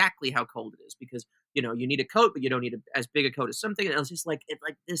is, exactly how cold it is, because you need a coat, but you don't need as big a coat as something. And it's just like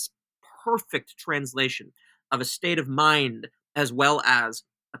this perfect translation of a state of mind as well as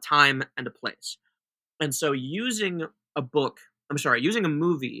a time and a place. And so using using a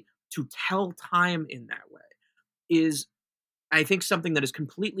movie to tell time in that way is, I think, something that is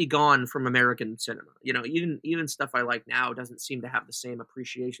completely gone from American cinema. Even stuff I like now doesn't seem to have the same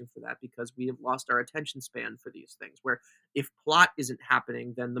appreciation for that, because we have lost our attention span for these things, where if plot isn't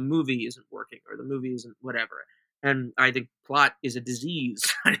happening, then the movie isn't working, or the movie isn't whatever. And I think plot is a disease.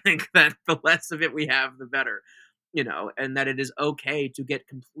 I think that the less of it we have, the better. And that it is okay to get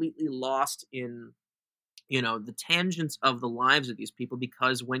completely lost in the tangents of the lives of these people,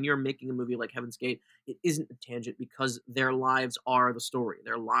 because when you're making a movie like Heaven's Gate, it isn't a tangent, because their lives are the story.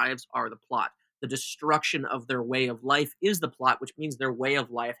 Their lives are the plot. The destruction of their way of life is the plot, which means their way of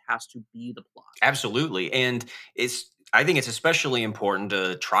life has to be the plot. Absolutely. And I think it's especially important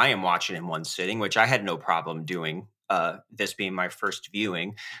to try and watch it in one sitting, which I had no problem doing, this being my first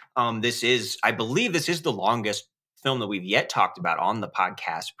viewing. I believe this is the longest film that we've yet talked about on the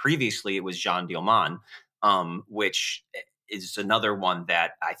podcast. Previously, it was Jean Dielman, which is another one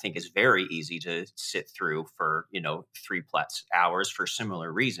that I think is very easy to sit through for 3+ hours for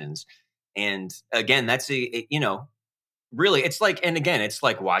similar reasons. And again, really, it's like, and again, it's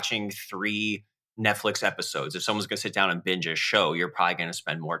like watching 3 Netflix episodes. If someone's going to sit down and binge a show, you're probably going to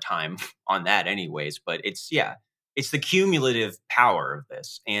spend more time on that anyways. But it's the cumulative power of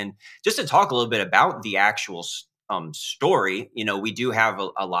this. And just to talk a little bit about the actual story, we do have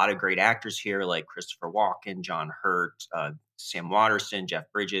a lot of great actors here, like Christopher Walken, John Hurt, Sam Waterston,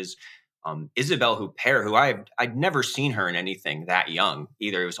 Jeff Bridges, Isabelle Huppert, who I'd never seen her in anything that young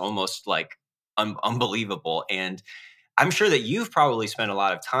either. It was almost like unbelievable. And I'm sure that you've probably spent a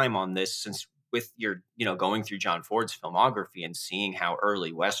lot of time on this, since with your, going through John Ford's filmography and seeing how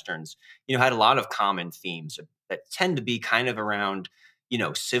early Westerns, had a lot of common themes that tend to be kind of around,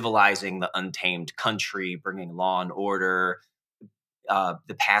 civilizing the untamed country, bringing law and order,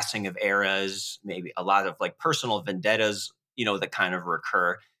 the passing of eras, maybe a lot of like personal vendettas, that kind of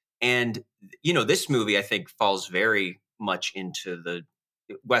recur. And, this movie, I think, falls very much into the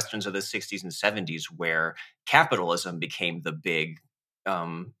Westerns of the 60s and 70s, where capitalism became the big,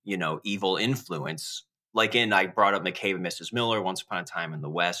 evil influence. Like I brought up McCabe and Mrs. Miller, Once Upon a Time in the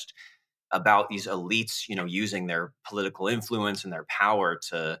West, about these elites, using their political influence and their power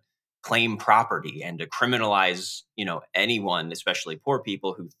to claim property and to criminalize, anyone, especially poor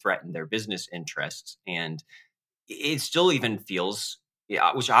people who threaten their business interests. And it still even feels,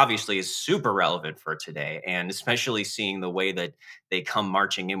 yeah, which obviously is super relevant for today. And especially seeing the way that they come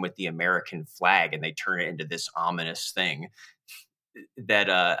marching in with the American flag and they turn it into this ominous thing that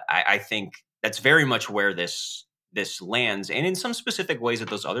I think that's very much where this lands, and in some specific ways that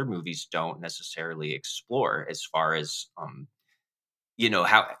those other movies don't necessarily explore, as far as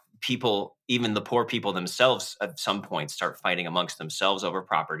how people, even the poor people themselves, at some point start fighting amongst themselves over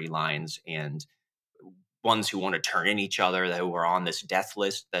property lines, and ones who want to turn in each other, that who are on this death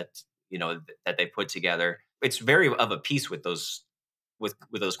list that that they put together. It's very of a piece with those with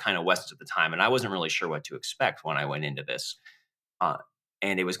those kind of westerns at the time, and I wasn't really sure what to expect when I went into this. Uh,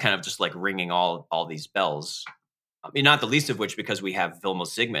 and it was kind of just like ringing all these bells. I mean, not the least of which because we have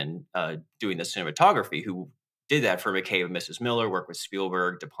Vilmos Zsigmond doing the cinematography, who did that for McCabe and Mrs. Miller, worked with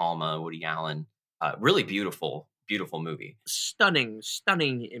Spielberg, De Palma, Woody Allen. Really beautiful, beautiful movie. Stunning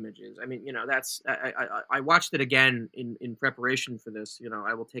images. I mean, that's I watched it again in preparation for this.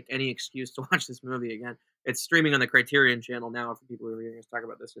 I will take any excuse to watch this movie again. It's streaming on the Criterion Channel now for people who are hearing us talk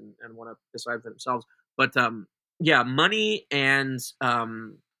about this and want to decide for themselves. But yeah, money and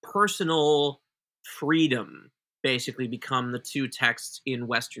personal freedom basically become the two texts in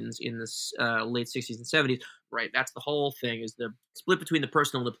westerns in the late 60s and 70s. Right, that's the whole thing, is the split between the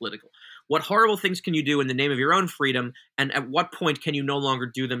personal and the political. What horrible things can you do in the name of your own freedom, and at what point can you no longer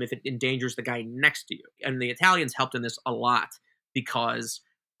do them if it endangers the guy next to you? And the Italians helped in this a lot, because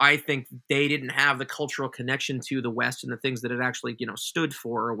I think they didn't have the cultural connection to the West and the things that it actually, stood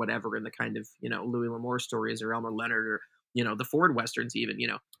for or whatever, in the kind of, Louis L'Amour stories or Elmer Leonard or, the Ford Westerns even,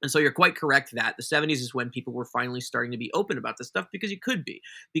 And so you're quite correct that the 70s is when people were finally starting to be open about this stuff, because you could be,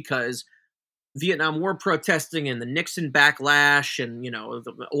 because Vietnam War protesting and the Nixon backlash and,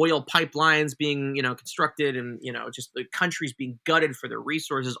 the oil pipelines being, constructed and, just the countries being gutted for their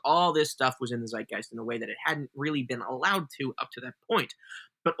resources. All this stuff was in the zeitgeist in a way that it hadn't really been allowed to up to that point.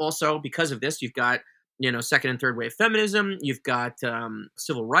 But also because of this, you've got, second and third wave feminism. You've got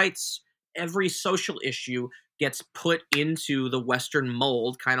civil rights. Every social issue gets put into the Western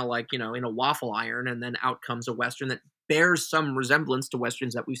mold, kind of like, in a waffle iron, and then out comes a Western that bears some resemblance to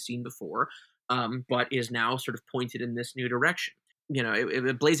Westerns that we've seen before, but is now sort of pointed in this new direction.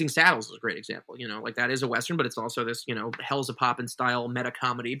 Blazing Saddles is a great example. Like that is a Western, but it's also this, Hell's a Poppin' style meta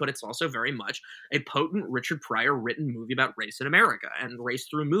comedy, but it's also very much a potent Richard Pryor written movie about race in America and race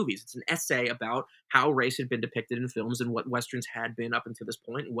through movies. It's an essay about how race had been depicted in films and what Westerns had been up until this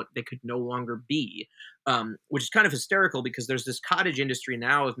point and what they could no longer be, which is kind of hysterical, because there's this cottage industry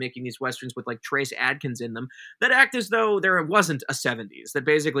now of making these Westerns with like Trace Adkins in them that act as though there wasn't a 70s, that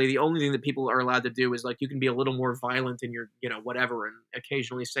basically the only thing that people are allowed to do is like, you can be a little more violent in your, whatever, and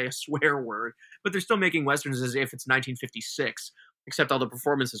occasionally say a swear word, but they're still making Westerns as if it's 1956, except all the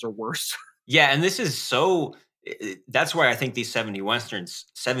performances are worse. Yeah, and this is so that's why I think these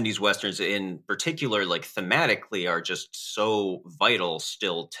 70s westerns in particular, like thematically, are just so vital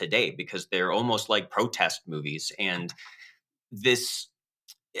still today, because they're almost like protest movies. And this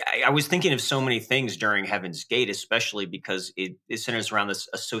I was thinking of so many things during Heaven's Gate, especially because it centers around this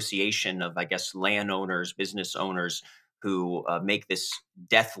association of, I guess, landowners, business owners who make this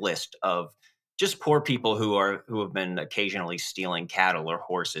death list of just poor people who have been occasionally stealing cattle or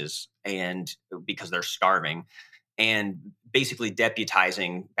horses, and because they're starving, and basically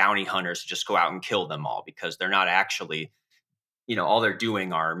deputizing bounty hunters to just go out and kill them all, because they're not actually, all they're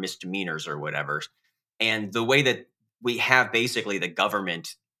doing are misdemeanors or whatever. And the way that we have basically the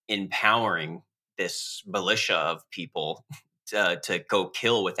government empowering this militia of people to go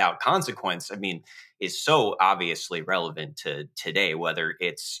kill without consequence, I mean, is so obviously relevant to today, whether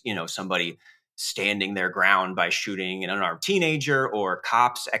it's, somebody standing their ground by shooting an unarmed teenager, or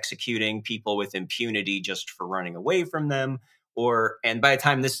cops executing people with impunity just for running away from them. And by the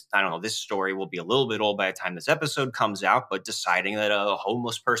time I don't know, this story will be a little bit old by the time this episode comes out, but deciding that a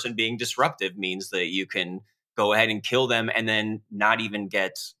homeless person being disruptive means that you can go ahead and kill them and then not even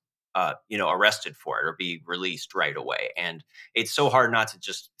get arrested for it or be released right away. And it's so hard not to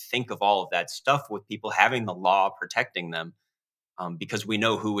just think of all of that stuff with people having the law protecting them, because we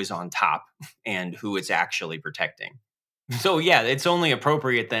know who is on top and who it's actually protecting. So yeah, it's only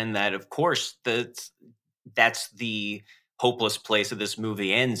appropriate then that, of course, that's the hopeless place that this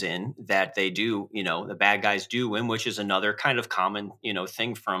movie ends in, that they do, the bad guys do win, which is another kind of common,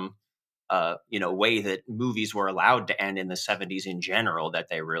 thing from, way that movies were allowed to end in the 70s in general, that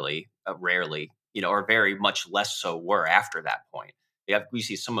they really rarely, or very much less so were after that point. Yeah, we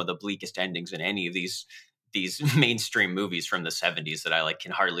see some of the bleakest endings in any of these mainstream movies from the 70s that I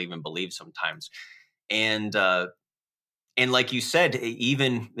can hardly even believe sometimes. And like you said,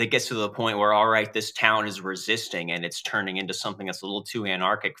 even it gets to the point where, all right, this town is resisting and it's turning into something that's a little too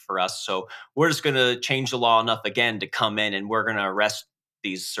anarchic for us. So we're just going to change the law enough again to come in, and we're going to arrest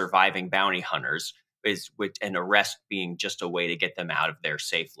these surviving bounty hunters, and arrest being just a way to get them out of there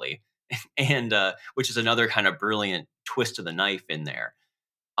safely. And which is another kind of brilliant twist of the knife in there.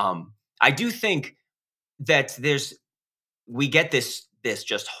 I do think that we get this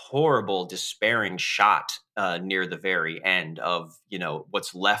just horrible, despairing shot near the very end of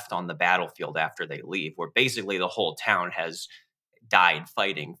what's left on the battlefield after they leave, where basically the whole town has died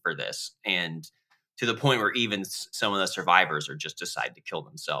fighting for this, and to the point where even some of the survivors are just decide to kill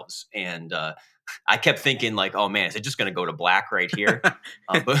themselves. And I kept thinking, oh man, is it just going to go to black right here?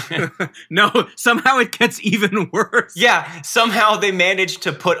 But no, somehow it gets even worse. Yeah, somehow they managed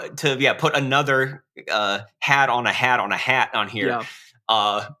to put another hat on a hat on a hat on here. Yeah.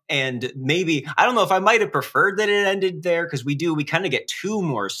 And maybe, I don't know if I might have preferred that it ended there, because we kind of get two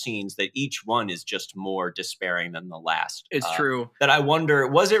more scenes that each one is just more despairing than the last. It's true. That I wonder,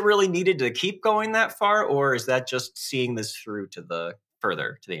 was it really needed to keep going that far, or is that just seeing this through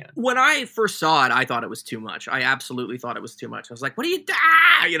further to the end? When I first saw it, I thought it was too much. I absolutely thought it was too much. I was like, what are you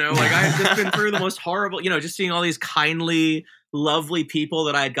I've just been through the most horrible, just seeing all these kindly, lovely people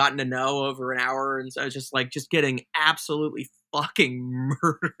that I had gotten to know over an hour. And so I was just getting absolutely fucking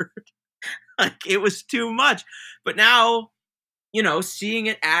murdered. It was too much. But now, seeing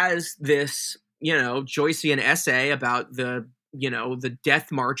it as this, Joycean essay about the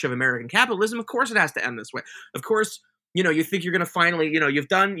death march of American capitalism, of course it has to end this way. Of course, you think you're going to finally, you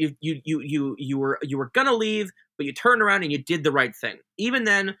were going to leave, but you turned around and you did the right thing. Even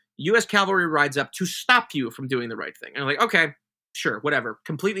then, U.S. cavalry rides up to stop you from doing the right thing. And I'm like, okay, sure, whatever.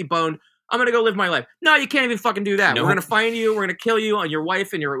 Completely boned. I'm going to go live my life. No, you can't even fucking do that. No. We're going to find you. We're going to kill you on your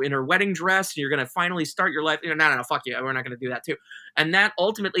wife in her wedding dress. And you're going to finally start your life. No, fuck you. We're not going to do that too. And that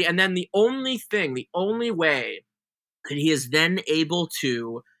ultimately, and then the only way that he is then able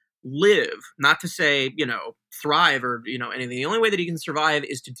to live, not to say, thrive or, anything. The only way that he can survive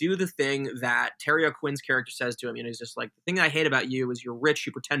is to do the thing that Terry O'Quinn's character says to him. He's just like, the thing that I hate about you is you're rich,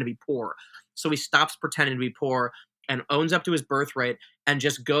 you pretend to be poor. So he stops pretending to be poor and owns up to his birthright and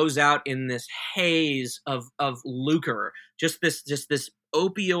just goes out in this haze of lucre, just this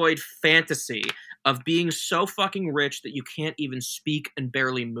opioid fantasy of being so fucking rich that you can't even speak and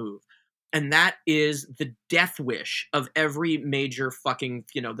barely move. And that is the death wish of every major fucking,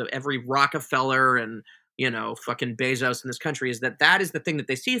 every Rockefeller and, fucking Bezos in this country, is that is the thing that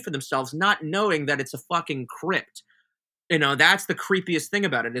they see for themselves, not knowing that it's a fucking crypt. That's the creepiest thing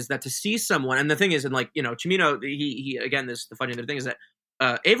about it, is that to see someone, and the thing is, and Cimino, he again, the funny thing is that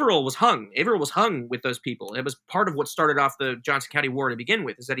Averill was hung. Averill was hung with those people. It was part of what started off the Johnson County War to begin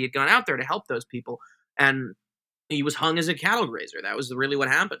with, is that he had gone out there to help those people, and he was hung as a cattle grazer. That was really what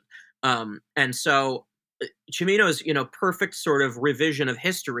happened. And so Cimino's, perfect sort of revision of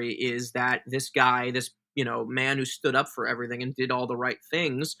history is that this guy, this, man who stood up for everything and did all the right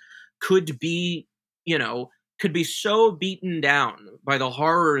things could be so beaten down by the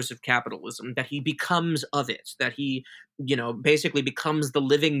horrors of capitalism that he becomes of it, that he, basically becomes the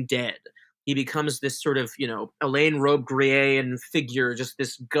living dead. He becomes this sort of, Elaine Robbe-Grillet figure, just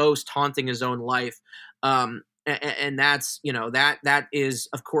this ghost haunting his own life. And that's, that is,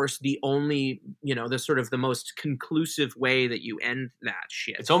 of course, the only, the sort of the most conclusive way that you end that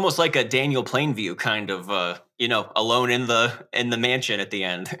shit. It's almost like a Daniel Plainview kind of, alone in the mansion at the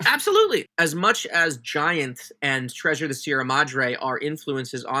end. Absolutely. As much as Giant and Treasure of the Sierra Madre are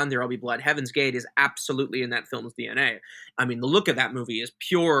influences on There'll Be Blood, Heaven's Gate is absolutely in that film's DNA. I mean, the look of that movie is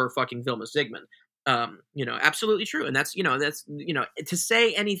pure fucking Vilma Zsigmond. Absolutely true. And that's to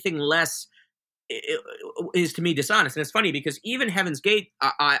say anything less is to me dishonest. And it's funny because even Heaven's Gate,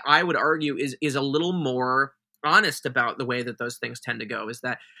 I would argue, is a little more honest about the way that those things tend to go. Is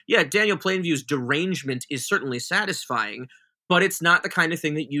that, yeah, Daniel Plainview's derangement is certainly satisfying, but it's not the kind of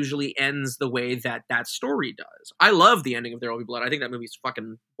thing that usually ends the way that that story does. I love the ending of There Will Be Blood. I think that movie's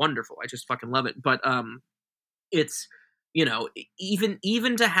fucking wonderful. I just fucking love it. But it's,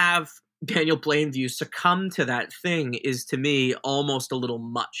 even to have Daniel Plainview succumb to that thing is, to me, almost a little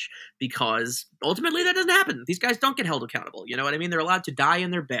much, because ultimately that doesn't happen. These guys don't get held accountable. You know what I mean? They're allowed to die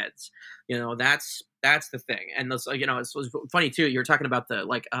in their beds. That's the thing. And it's funny too. You're talking about the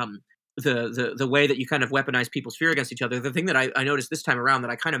the way that you kind of weaponize people's fear against each other. The thing that I noticed this time around that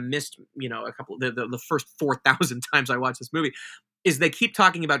I kind of missed, a couple the first 4,000 times I watched this movie, is they keep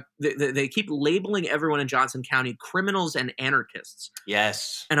talking about they keep labeling everyone in Johnson County criminals and anarchists.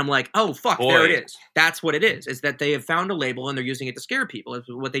 Yes. And I'm like, oh fuck, Boy. there it is. That's what it is that they have found a label and they're using it to scare people. It's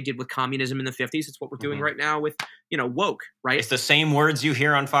what they did with communism in the 50s. It's what we're doing right now with, woke, right? It's the same words you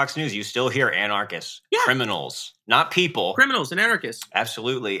hear on Fox News. You still hear anarchists, criminals, not people. Criminals and anarchists.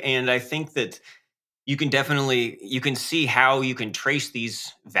 Absolutely. And I think that you can see how you can trace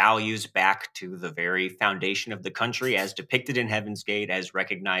these values back to the very foundation of the country, as depicted in Heaven's Gate, as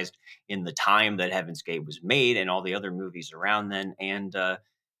recognized in the time that Heaven's Gate was made and all the other movies around then. And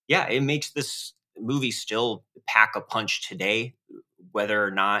it makes this movie still pack a punch today, whether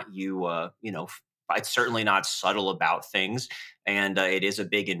or not it's certainly not subtle about things. And it is a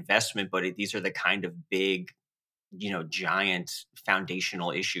big investment, but these are the kind of big, giant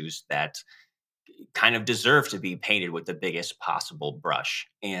foundational issues that kind of deserve to be painted with the biggest possible brush.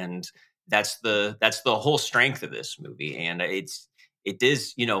 And that's the whole strength of this movie. And it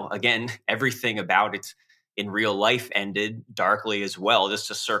is, again, everything about it in real life ended darkly as well. Just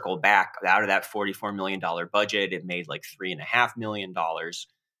to circle back, out of that $44 million budget, it made like $3.5 million,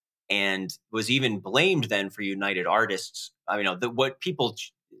 and was even blamed then for United Artists.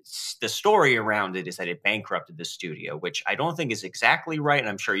 The story around it is that it bankrupted the studio, which I don't think is exactly right. And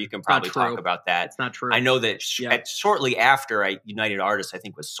I'm sure you can probably talk about that. It's not true. I know that shortly after United Artists, I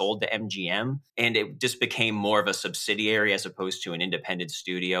think, was sold to MGM, and it just became more of a subsidiary as opposed to an independent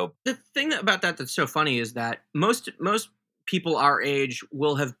studio. The thing about that's so funny is that most people our age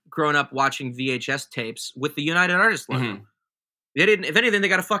will have grown up watching VHS tapes with the United Artists logo. Mm-hmm. They didn't. If anything, they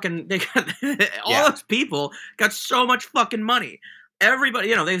got all those people got so much fucking money.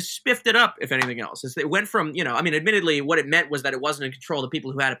 Everybody, they've spiffed it up, if anything else. It went from, admittedly, what it meant was that it wasn't in control of the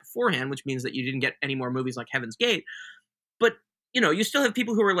people who had it beforehand, which means that you didn't get any more movies like Heaven's Gate. But, you still have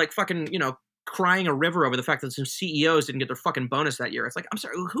people who are like fucking, crying a river over the fact that some CEOs didn't get their fucking bonus that year. It's like, I'm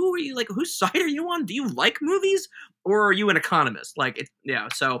sorry, who are you, like, whose side are you on? Do you like movies? Or are you an economist?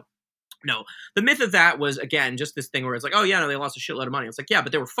 So... No, the myth of that was, again, just this thing where it's like, oh, yeah, no, they lost a shitload of money. It's like, yeah,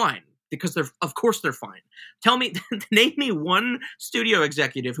 but they were fine, because of course they're fine. Name me one studio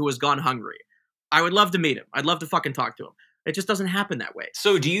executive who has gone hungry. I would love to meet him. I'd love to fucking talk to him. It just doesn't happen that way.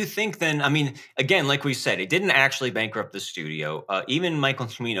 So do you think then, again, like we said, it didn't actually bankrupt the studio. Even Michael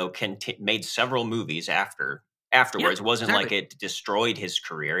Cimino made several movies afterwards. Yeah, it wasn't like it destroyed his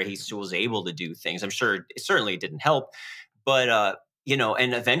career. He still was able to do things. I'm sure certainly it didn't help, but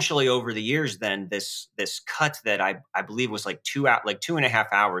and eventually over the years, then this cut that I believe was like 2.5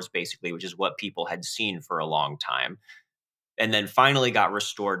 hours, basically, which is what people had seen for a long time, and then finally got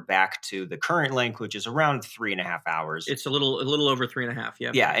restored back to the current length, which is around 3.5 hours. It's a little over 3.5.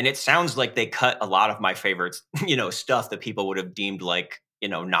 Yeah. Yeah. And it sounds like they cut a lot of my favorite, stuff that people would have deemed like,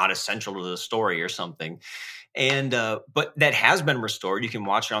 not essential to the story or something. And, but that has been restored. You can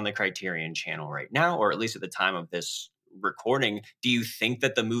watch it on the Criterion channel right now, or at least at the time of this recording. Do you think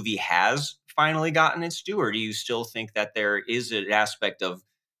that the movie has finally gotten its due, or do you still think that there is an aspect of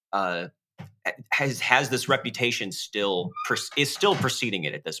has this reputation is still preceding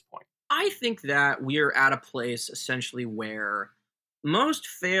it at this point? I think that we're at a place essentially where most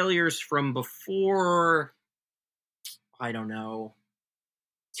failures from before, I don't know,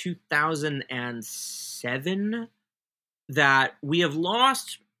 2007, that we have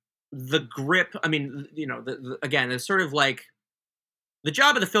lost the grip. Again, it's sort of like the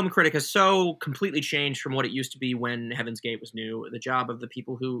job of the film critic has so completely changed from what it used to be when Heaven's Gate was new. The job of the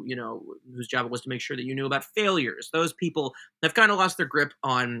people who, whose job it was to make sure that you knew about failures, those people have kind of lost their grip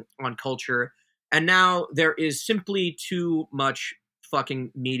on culture. And now there is simply too much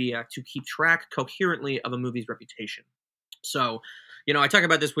fucking media to keep track coherently of a movie's reputation. So, I talk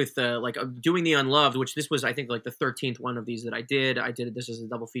about this with doing The Unloved, which this was, I think, like the 13th one of these that I did. I did this as a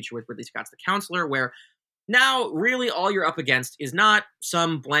double feature with Ridley Scott's The Counselor, where now really all you're up against is not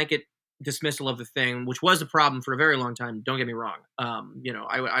some blanket dismissal of the thing, which was a problem for a very long time. Don't get me wrong.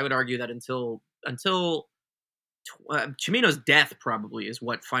 I would argue that until Cimino's death probably is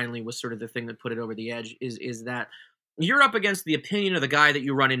what finally was sort of the thing that put it over the edge, is that you're up against the opinion of the guy that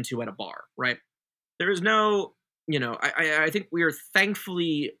you run into at a bar, right? There is no I think we are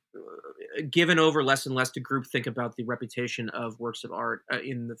thankfully given over less and less to groupthink about the reputation of works of art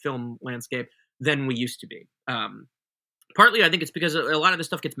in the film landscape than we used to be. Partly, I think it's because a lot of this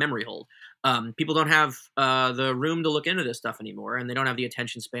stuff gets memory hold. People don't have the room to look into this stuff anymore, and they don't have the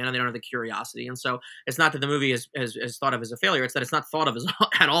attention span, and they don't have the curiosity. And so, it's not that the movie is thought of as a failure; it's that it's not thought of as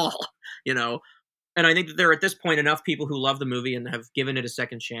at all. You know, and I think that there are at this point enough people who love the movie and have given it a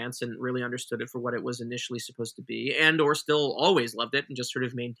second chance and really understood it for what it was initially supposed to be, and or still always loved it and just sort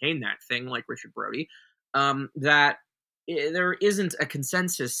of maintain that thing, like Richard Brody. That there isn't a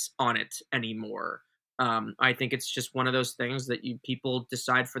consensus on it anymore. I think it's just one of those things that people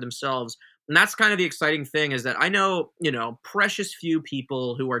decide for themselves, and that's kind of the exciting thing. Is that I know precious few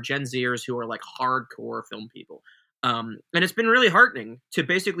people who are Gen Zers who are like hardcore film people, and it's been really heartening to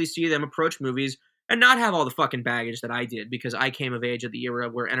basically see them approach movies and not have all the fucking baggage that I did, because I came of age at the era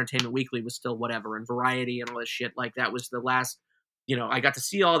where Entertainment Weekly was still whatever, and Variety and all this shit. Like, that was the last, I got to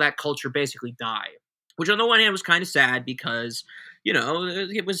see all that culture basically die. Which on the one hand was kind of sad because,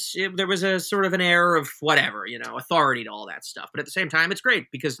 there was a sort of an air of whatever, authority to all that stuff. But at the same time, it's great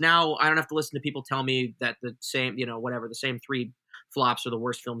because now I don't have to listen to people tell me that the same, the same three flops are the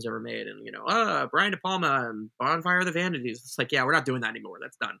worst films ever made. And, Brian De Palma and Bonfire of the Vanities. It's like, yeah, we're not doing that anymore.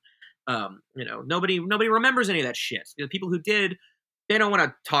 That's done. Nobody remembers any of that shit. The people who did, they don't want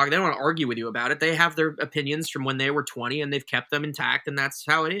to talk. They don't want to argue with you about it. They have their opinions from when they were 20 and they've kept them intact. And that's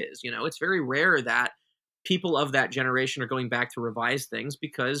how it is. It's very rare that people of that generation are going back to revise things,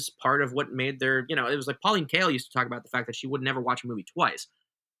 because part of what made their, it was like Pauline Kael used to talk about the fact that she would never watch a movie twice.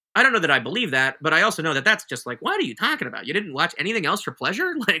 I don't know that I believe that, but I also know that that's just like, what are you talking about? You didn't watch anything else for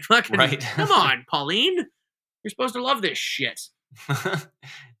pleasure? Like, fucking, Right. Come on, Pauline. You're supposed to love this shit.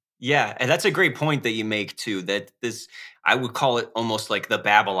 Yeah, and that's a great point that you make too, that this, I would call it almost like the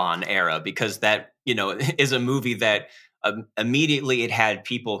Babylon era, because that, is a movie that immediately it had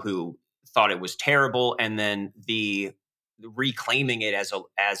people who thought it was terrible, and then the reclaiming it as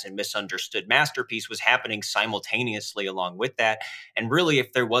a misunderstood masterpiece was happening simultaneously along with that. And really,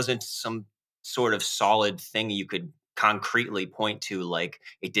 if there wasn't some sort of solid thing you could concretely point to, like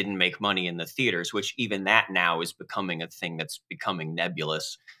it didn't make money in the theaters, which even that now is becoming a thing that's becoming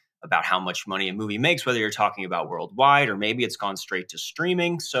nebulous about how much money a movie makes, whether you're talking about worldwide or maybe it's gone straight to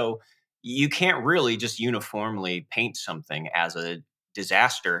streaming. So you can't really just uniformly paint something as a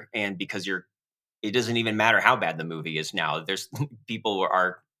disaster. And because it doesn't even matter how bad the movie is now. There's people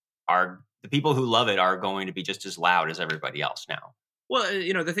are the people who love it are going to be just as loud as everybody else now. Well,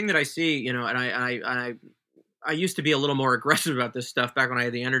 the thing that I see, and I used to be a little more aggressive about this stuff back when I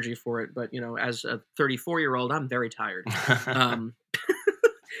had the energy for it, but as a 34-year-old, I'm very tired.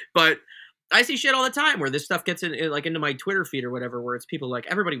 But I see shit all the time where this stuff gets into my Twitter feed or whatever, where it's people like,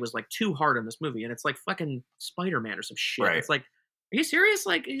 everybody was like too hard on this movie, and it's like fucking Spider-Man or some shit. Right. It's like, are you serious?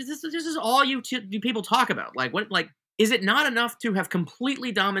 Like, this is all you people talk about? Like, what? Like, is it not enough to have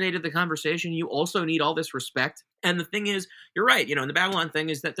completely dominated the conversation? You also need all this respect. And the thing is, you're right. And the Babylon thing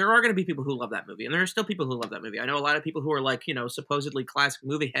is that there are going to be people who love that movie, and there are still people who love that movie. I know a lot of people who are like, supposedly classic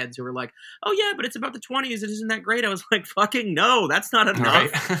movie heads who are like, oh yeah, but it's about the 20s. It isn't that great. I was like, fucking no, that's not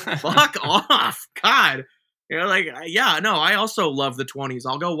enough. Right. Fuck off, God. I also love the 20s.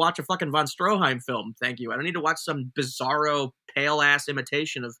 I'll go watch a fucking Von Stroheim film. Thank you. I don't need to watch some bizarro pale ass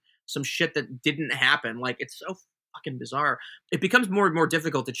imitation of some shit that didn't happen. Like, it's so fucking bizarre. It becomes more and more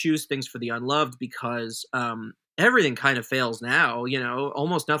difficult to choose things for the unloved because everything kind of fails now.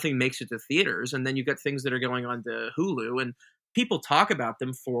 Almost nothing makes it to theaters, and then you got things that are going on to Hulu, and people talk about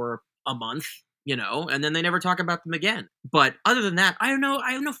them for a month, and then they never talk about them again. But other than that, I don't know.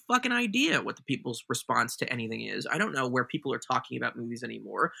 I have no fucking idea what the people's response to anything is. I don't know where people are talking about movies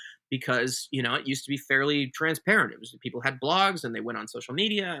anymore because, it used to be fairly transparent. It was people had blogs and they went on social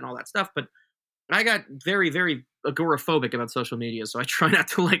media and all that stuff. But I got very, very agoraphobic about social media, so I try not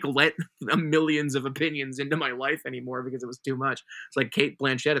to let millions of opinions into my life anymore because it was too much. It's like Kate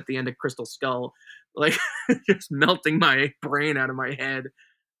Blanchett at the end of Crystal Skull, like just melting my brain out of my head.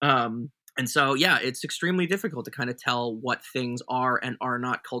 And so, yeah, it's extremely difficult to kind of tell what things are and are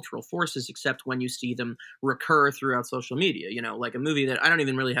not cultural forces, except when you see them recur throughout social media. Like a movie that I don't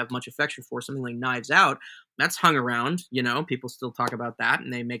even really have much affection for, something like Knives Out, that's hung around. People still talk about that,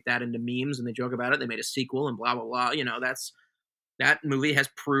 and they make that into memes, and they joke about it. They made a sequel, and blah, blah, blah. That movie has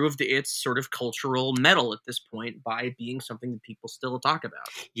proved its sort of cultural mettle at this point by being something that people still talk about.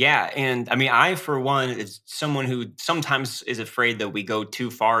 Yeah. And I mean, I, for one, is someone who sometimes is afraid that we go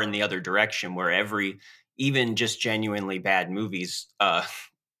too far in the other direction where even just genuinely bad movies, all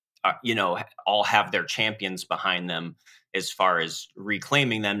have their champions behind them. as far as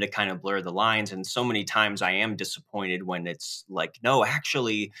reclaiming them to kind of blur the lines. And so many times I am disappointed when it's like, no,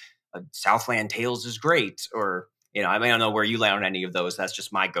 actually, Southland Tales is great. Or, I don't know where you land on any of those. That's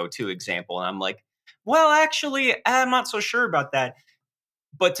just my go-to example. And I'm like, well, actually, I'm not so sure about that.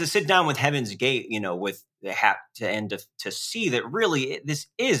 But to sit down with Heaven's Gate, with the to see that really this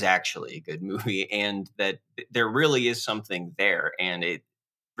is actually a good movie, and that there really is something there, and it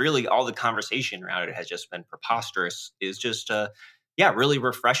really, all the conversation around it has just been preposterous, is just really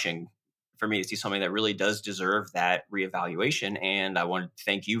refreshing for me to see something that really does deserve that reevaluation. And I want to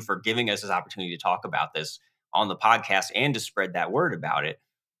thank you for giving us this opportunity to talk about this on the podcast and to spread that word about it.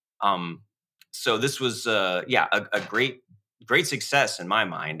 So this was a great success in my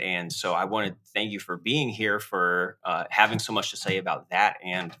mind. And so I want to thank you for being here, for having so much to say about that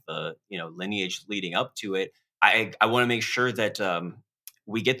and the lineage leading up to it. I want to make sure that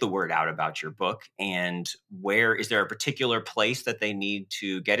we get the word out about your book. And is there a particular place that they need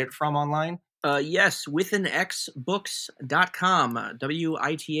to get it from online? Yes, withanxbooks.com,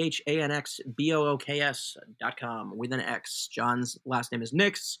 WITHANXBOOKS.com, with an X. John's last name is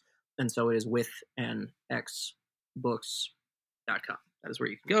Nix, and so it is withanxbooks.com. That is where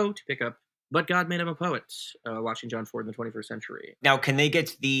you can go to pick up But God Made Him a Poet, watching John Ford in the 21st Century. Now, can they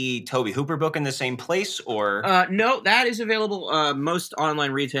get the Tobe Hooper book in the same place, or? No, that is available. Most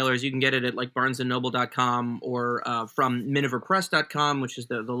online retailers, you can get it at like barnesandnoble.com or from miniverpress.com, which is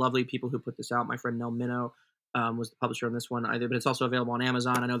the lovely people who put this out. My friend Nell Minow was the publisher on this one either, but it's also available on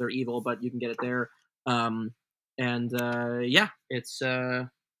Amazon. I know they're evil, but you can get it there. It's...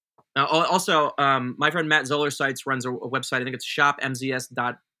 also, my friend Matt Zoller Sites runs a website. I think it's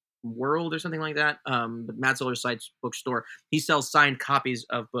shopmzs.world or something like that. But Matt Zoller Sites bookstore. He sells signed copies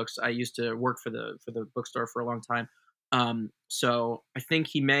of books. I used to work for the bookstore for a long time. So I think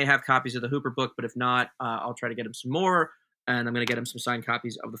he may have copies of the Hooper book, but if not, I'll try to get him some more. And I'm going to get him some signed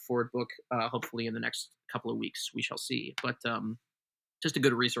copies of the Ford book, hopefully in the next couple of weeks. We shall see. But just a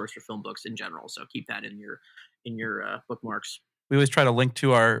good resource for film books in general. So keep that in your bookmarks. We always try to link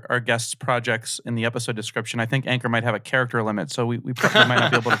to our guests' projects in the episode description. I think Anchor might have a character limit, so we probably might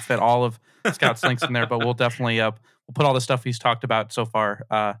not be able to fit all of Scout's links in there, but we'll definitely we'll put all the stuff he's talked about so far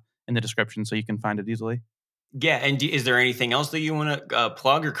in the description so you can find it easily. Yeah, and is there anything else that you want to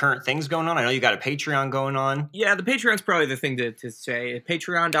plug or current things going on? I know you got a Patreon going on. Yeah, the Patreon's probably the thing to say.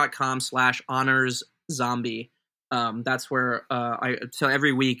 Patreon.com/honorszombie. That's where so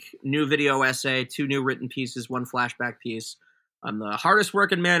every week, new video essay, 2 new written pieces, 1 flashback piece. I'm the hardest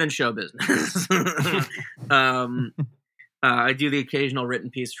working man in show business. I do the occasional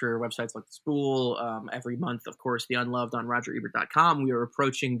written piece for websites like The Spool. Every month, of course, The Unloved on RogerEbert.com. We are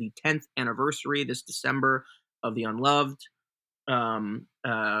approaching the 10th anniversary this December of The Unloved.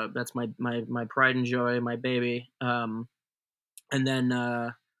 That's my pride and joy, my baby. And then,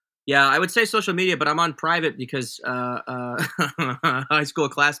 I would say social media, but I'm on private because a high school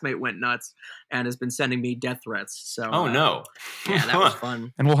classmate went nuts and has been sending me death threats. So, oh no, yeah, that was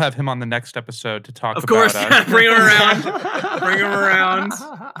fun. And we'll have him on the next episode to talk. Of course, bring him around. Bring him around.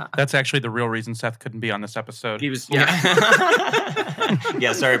 That's actually the real reason Seth couldn't be on this episode. He was, yeah.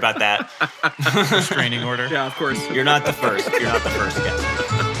 Sorry about that. Restraining order. Yeah, of course. You're not the first. You're not the first guest.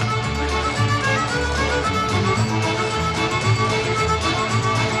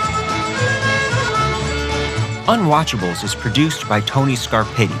 Unwatchables is produced by Tony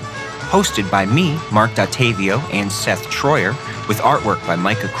Scarpitti, hosted by me, Mark Dattavio, and Seth Troyer, with artwork by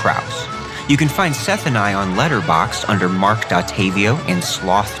Micah Krause. You can find Seth and I on Letterboxd under Mark Dattavio and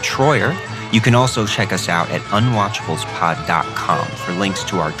Sloth Troyer. You can also check us out at unwatchablespod.com for links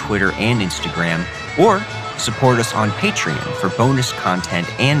to our Twitter and Instagram, or support us on Patreon for bonus content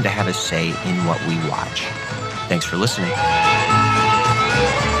and to have a say in what we watch. Thanks for listening.